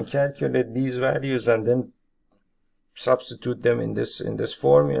then you can calculate these values and then substitute them in this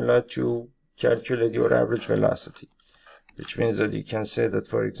formula to calculate your average velocity, which means that you can say that,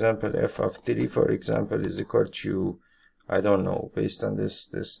 for example, f of 3, for example, is equal to, I don't know, based on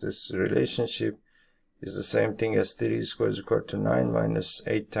this relationship, is the same thing as 3 squared is equal to 9 minus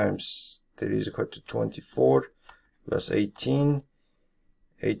 8 times 3 is equal to 24 plus 18.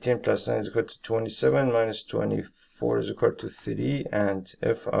 18 plus 9 is equal to 27 minus 24 is equal to 3, and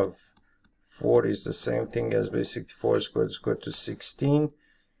f of 4 is the same thing as basically 4 squared is equal to 16,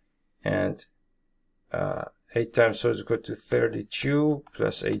 and 8 times 4 is equal to 32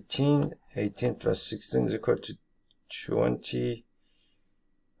 plus 18. 18 plus 16 is equal to 20.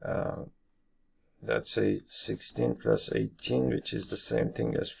 Let's say 16 plus 18, which is the same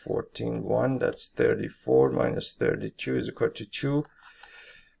thing as 14. 1, that's 34 minus 32 is equal to 2.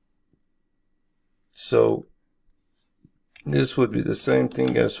 So this would be the same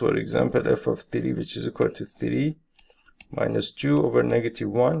thing as, for example, f of 3, which is equal to 3 minus 2 over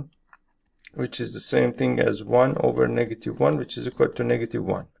 -1, which is the same thing as 1 over -1, which is equal to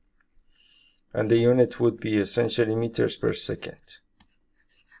 -1. And the unit would be essentially meters per second,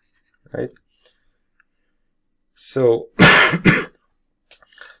 right? So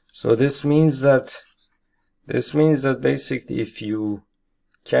so this means that basically if you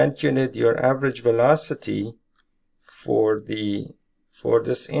calculate your average velocity for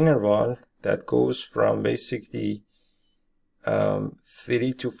this interval that goes from basically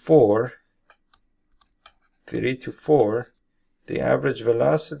 3 to 4, the average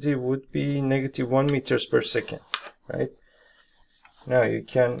velocity would be -1 meters per second, right? Now you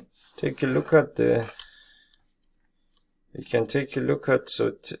can take a look at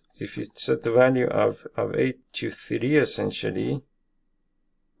so if you set the value of 8 to 3 essentially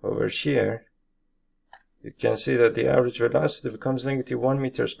over here, you can see that the average velocity becomes -1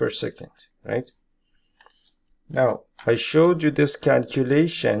 meters per second, right? Now, I showed you this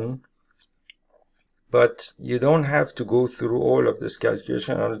calculation, but you don't have to go through all of this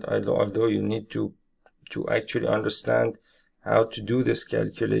calculation, although you need to actually understand how to do this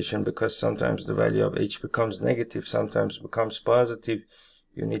calculation, because sometimes the value of h becomes negative, sometimes becomes positive.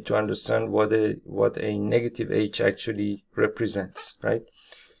 You need to understand what a negative h actually represents, right?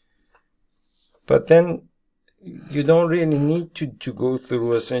 But then you don't really need to go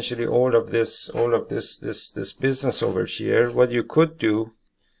through essentially all of this business over here. What you could do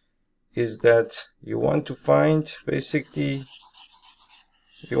is that you want to find essentially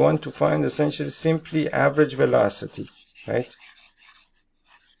simply average velocity, right?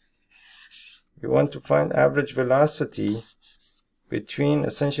 You want to find average velocity between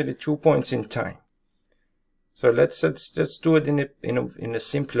essentially 2 points in time. So let's do it in a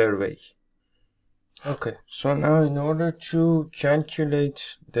simpler way. Okay, so now in order to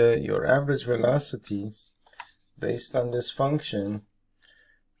calculate your average velocity based on this function,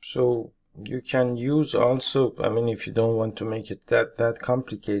 so you can use also, I mean, if you don't want to make it that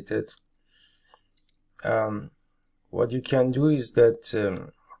complicated, what you can do is that,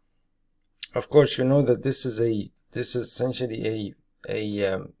 of course, you know that this is essentially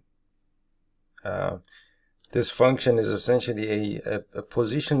this function is essentially a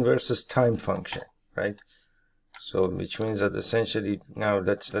position versus time function, right? So which means that essentially, now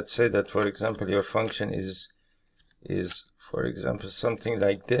let's say that, for example, your function is for example something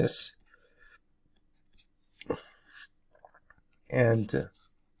like this, and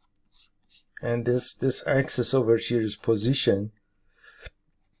this axis over here is position,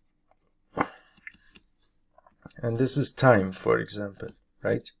 and this is time, for example,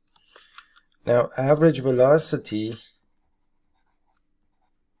 right? Now average velocity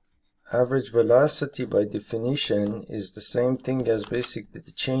by definition is the same thing as basically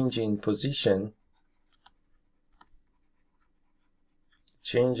the change in position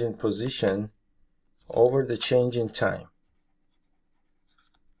over the change in time,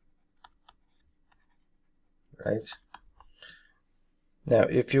 right? Now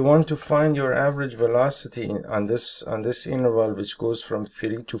if you want to find your average velocity on this interval, which goes from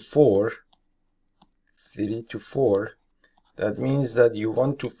 3 to 4, that means that you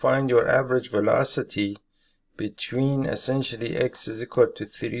want to find your average velocity between essentially x is equal to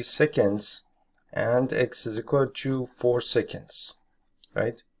 3 seconds and x is equal to 4 seconds,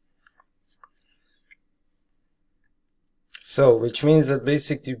 right? So, which means that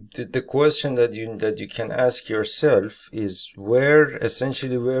basically the question that you can ask yourself is where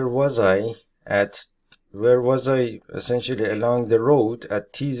was I essentially along the road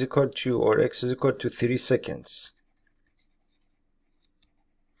at t is equal to or x is equal to 3 seconds?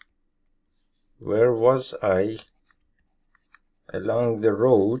 Where was I along the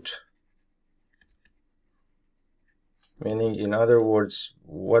road? Meaning, in other words,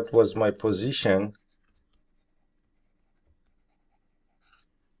 what was my position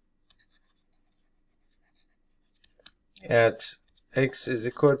at x is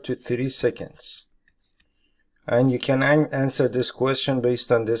equal to 3 seconds? And you can answer this question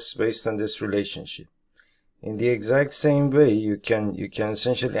based on this relationship. In the exact same way, you can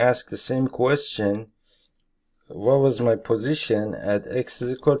essentially ask the same question: what was my position at x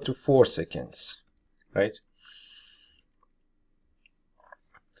is equal to 4 seconds, right?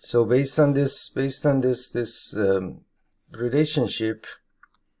 So based on this relationship,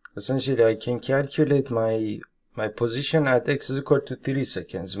 essentially I can calculate my position at x is equal to 3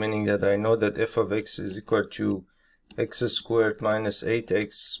 seconds, meaning that I know that f of x is equal to x squared minus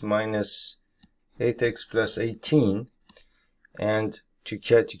 8x plus 18, and to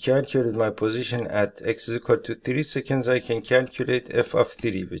calculate my position at x is equal to 3 seconds, I can calculate f of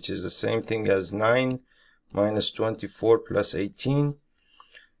 3, which is the same thing as 9 minus 24 plus 18,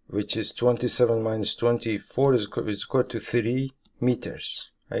 which is 27 minus 24 is equal to 3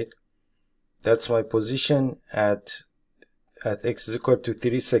 meters, right? That's my position at x is equal to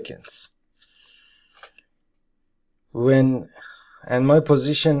 3 seconds. And my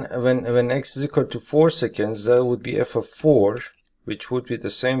position when x is equal to 4 seconds, that would be f of 4, which would be the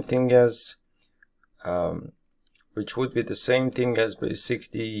same thing as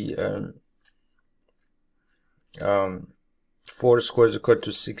basically 4 squared is equal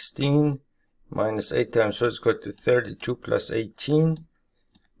to 16 minus 8 times 4 is equal to 32 plus 18,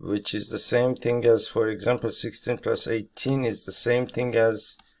 which is the same thing as, for example, 16 plus 18 is the same thing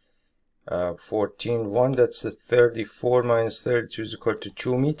as 14.1. That's the 34 minus 32 is equal to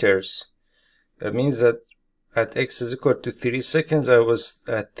 2 meters. That means that at x is equal to 3 seconds, I was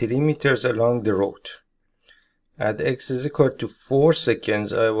at 3 meters along the road. At x is equal to 4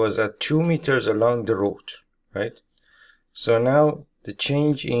 seconds, I was at 2 meters along the road, right? So now the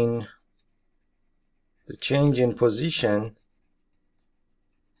change in position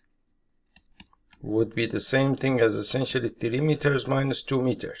would be the same thing as essentially 3 meters minus 2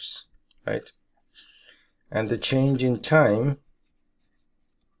 meters, right? And the change in time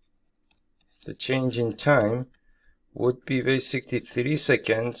would be basically 3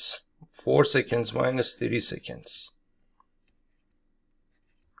 seconds, 4 seconds minus 3 seconds,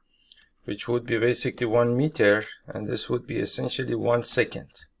 which would be basically 1 meter, and this would be essentially 1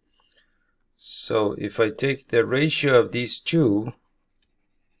 second. So if I take the ratio of these two,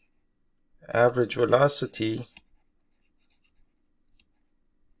 average velocity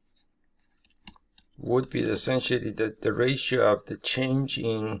would be essentially the ratio of the change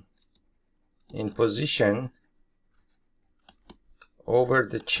in position over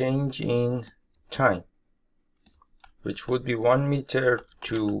the change in time, which would be 1 meter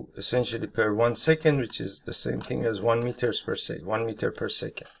to essentially per 1 second, which is the same thing as 1 meter per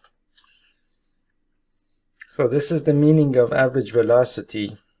second. So this is the meaning of average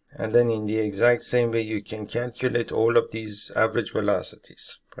velocity, and then in the exact same way you can calculate all of these average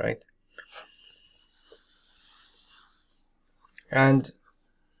velocities, right? And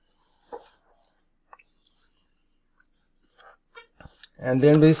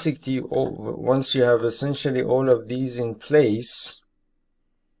then basically, once you have essentially all of these in place,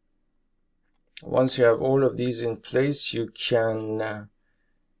 you can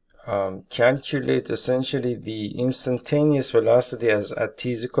calculate essentially the instantaneous velocity as at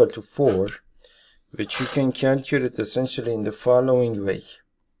t is equal to 4, which you can calculate essentially in the following way.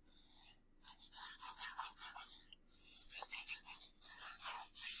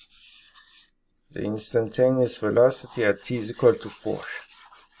 The instantaneous velocity at t is equal to 4.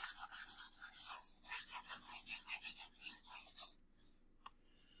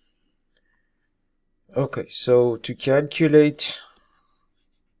 Okay, so to calculate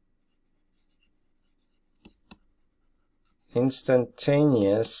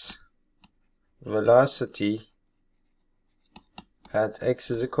instantaneous velocity at x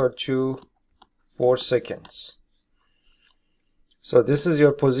is equal to 4 seconds. So this is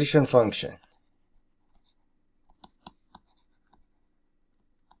your position function.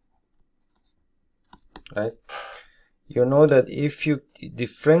 Right? You know that if you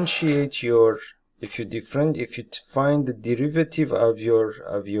differentiate your, if you find the derivative of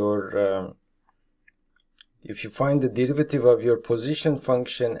your if you find the derivative of your position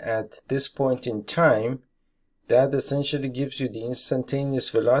function at this point in time, that essentially gives you the instantaneous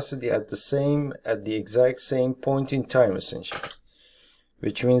velocity at the exact same point in time, essentially.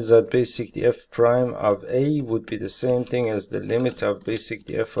 Which means that basically f prime of a would be the same thing as the limit of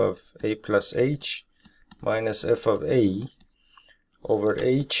basically f of a plus h minus f of a over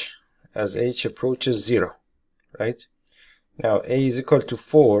h as h approaches 0, right? Now a is equal to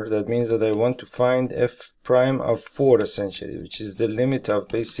 4, that means that I want to find f prime of 4 essentially, which is the limit of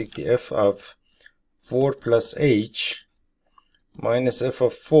basically f of 4 plus h minus f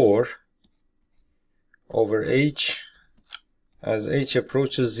of 4 over h as h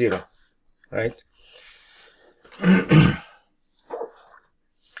approaches 0, right?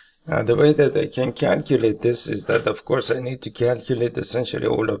 Now the way that I can calculate this is that, of course, I need to calculate essentially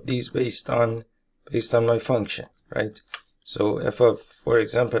all of these based on my function, right? So f of, for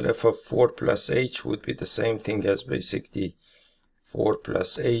example, f of 4 plus h would be the same thing as basically 4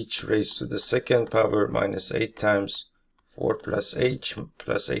 plus h raised to the second power minus 8 times 4 plus h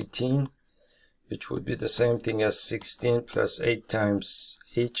plus 18, which would be the same thing as 16 plus 8 times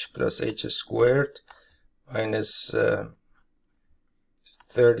h plus h squared minus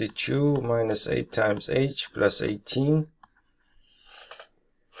 32 minus 8 times h plus 18,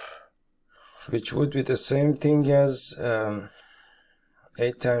 which would be the same thing as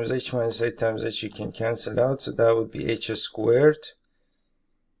 8 times h minus 8 times h you can cancel out, so that would be h squared,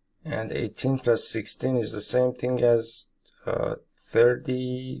 and 18 plus 16 is the same thing as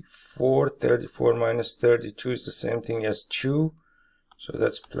 34 minus 32 is the same thing as 2, so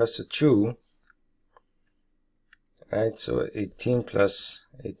that's plus a 2, right? So 18 plus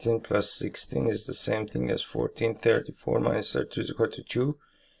 16 is the same thing as 14. 34 minus 32 is equal to 2,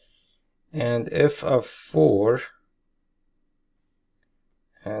 and f of 4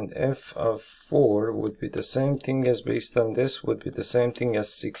 would be the same thing as, based on this, would be the same thing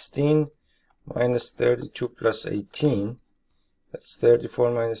as 16 minus 32 plus 18. That's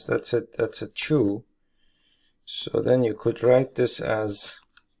 34 minus, that's a 2. So then you could write this as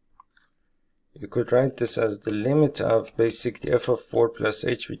the limit of basically f of 4 plus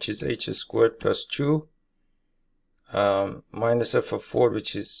h, which is h squared plus 2, minus f of 4,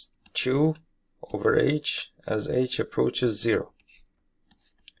 which is 2, over h as h approaches 0.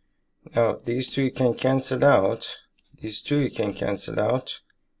 Now these two you can cancel out,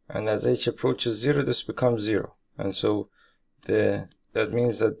 and as h approaches 0, this becomes 0, and so that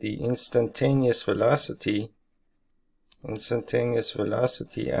means that the instantaneous velocity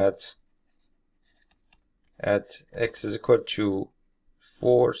at x is equal to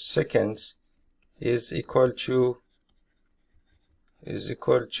 4 seconds is equal to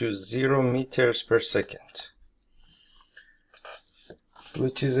 0 meters per second,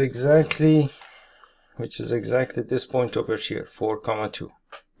 which is exactly this point over here, 4,2,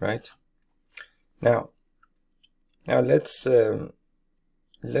 right? Now let's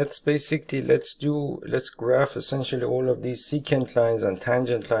graph essentially all of these secant lines and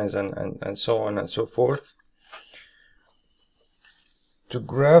tangent lines and so on and so forth. To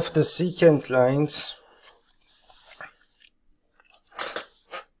graph the secant lines,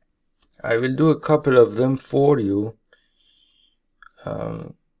 I will do a couple of them for you.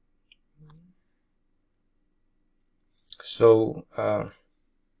 So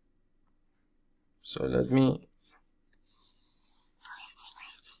let me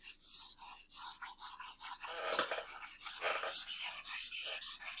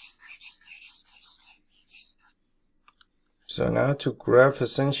now to graph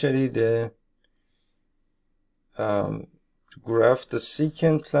essentially to graph the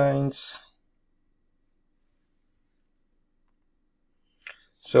secant lines.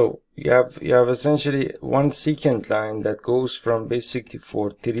 So you have essentially one secant line that goes from basically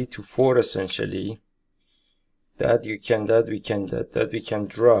 3 to 4 essentially, that we can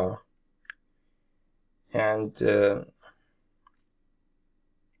draw, and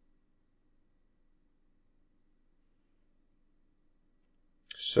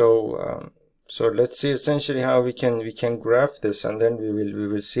so let's see essentially how we can graph this, and then we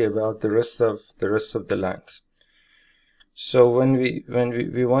will see about the rest of the lines. So when we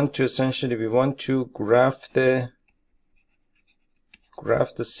want to essentially graph the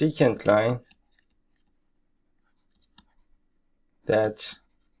secant line that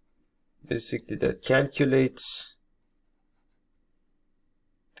basically calculates,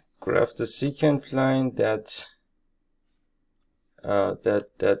 graph the secant line that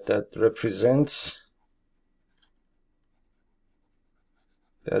represents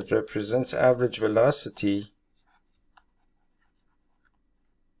average velocity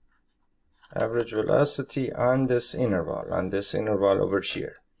average velocity on this interval over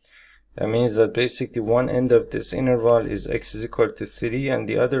here. That means that basically one end of this interval is x is equal to 3 and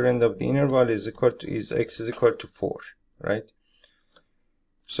the other end of the interval is x is equal to 4, right?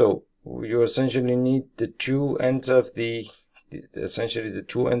 So you essentially need the two ends of the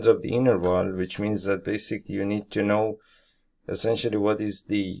interval, which means that basically you need to know essentially what is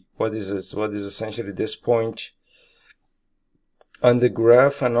essentially this point on the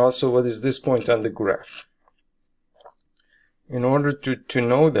graph, and also what is this point on the graph. In order to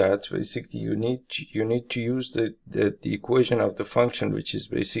know that, basically you need to use the equation of the function, which is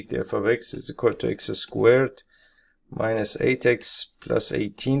basically f of x is equal to x squared minus 8x plus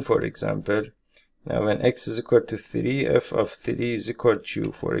 18, for example. Now when x is equal to 3, f of 3 is equal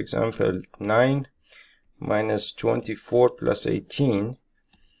to, for example, 9 minus 24 plus 18,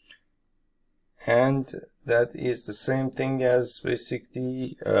 and that is the same thing as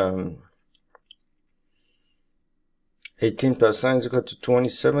basically 18 plus 9 is equal to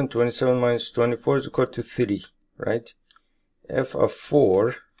 27, 27 minus 24 is equal to 3, right? F of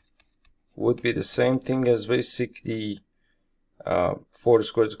 4 would be the same thing as basically 4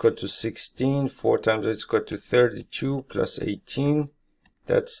 squared is equal to 16, 4 times 8 is equal to 32 plus 18,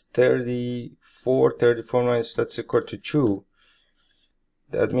 that's 34, 34 minus that's equal to 2.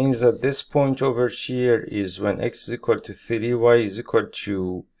 That means that this point over here is when x is equal to 3, y is equal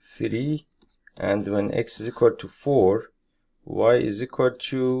to 3, and when x is equal to 4, y is equal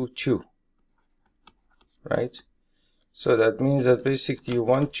to 2, right? So that means that basically you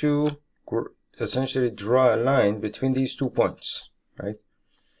want to essentially draw a line between these 2 points, right?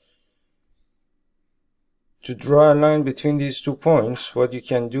 To draw a line between these 2 points, what you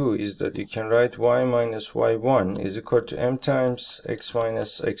can do is that you can write y minus y1 is equal to m times x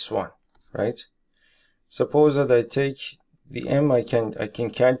minus x1, right? Suppose that I take the m, I can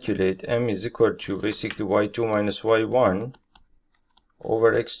calculate m is equal to basically y2 minus y1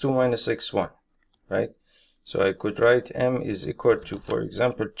 over x2 minus x1, right? So I could write m is equal to, for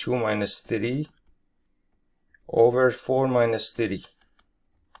example, 2 minus 3 over 4 minus 3,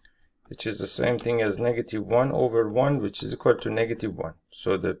 which is the same thing as negative 1 over 1, which is equal to negative 1.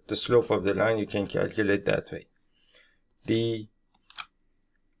 So the slope of the line you can calculate that way. The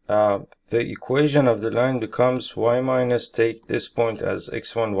equation of the line becomes y minus, take this point as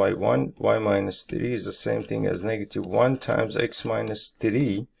x1, y1, y minus 3 is the same thing as negative 1 times x minus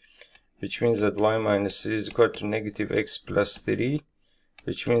 3, which means that y minus 3 is equal to negative x plus 3,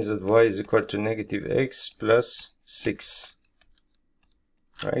 which means that y is equal to negative x plus 6,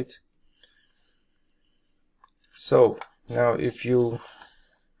 right? So now if you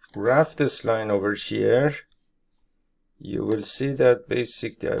graph this line over here, you will see that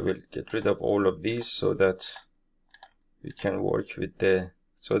basically I will get rid of all of these so that we can work with the,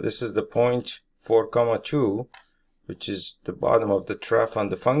 so this is the point 4 comma 2, which is the bottom of the trough on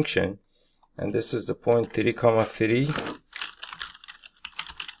the function, and this is the point 3 comma 3,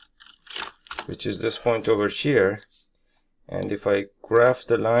 which is this point over here. And if I graph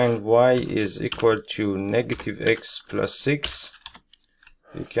the line y is equal to negative x plus 6,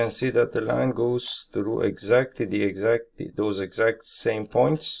 you can see that the line goes through exactly those exact same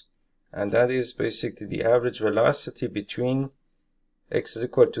points, and that is basically the average velocity between x is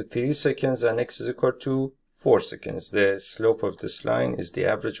equal to 3 seconds and x is equal to 4 seconds. The slope of this line is the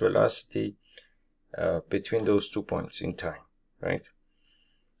average velocity between those 2 points in time, right?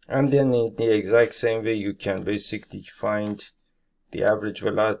 And then in the exact same way you can basically find the average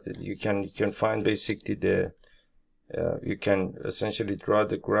velocity. You can find basically the you can essentially draw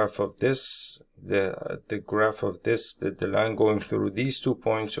the graph of this, the graph of this, the line going through these 2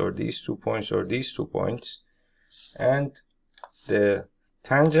 points or these 2 points or these 2 points, and the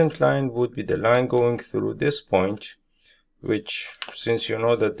tangent line would be the line going through this point, which, since you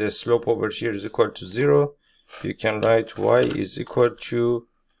know that the slope over here is equal to 0, you can write y is equal to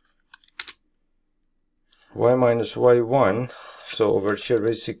y minus y1. So over here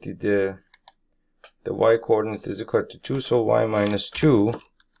basically the y coordinate is equal to 2, so y minus 2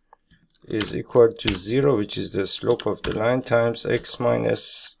 is equal to 0, which is the slope of the line, times x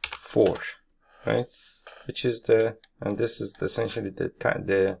minus 4, right? Which is the, and this is essentially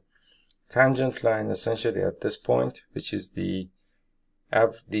the tangent line essentially at this point, which is the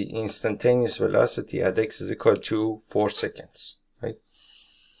instantaneous velocity at x is equal to 4 seconds, right?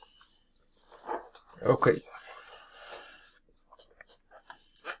 Okay.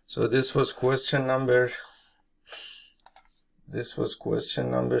 So this was question number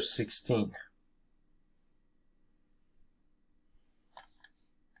 16.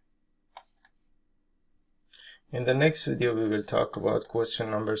 In the next video, we will talk about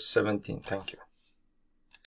question number 17. Thank you.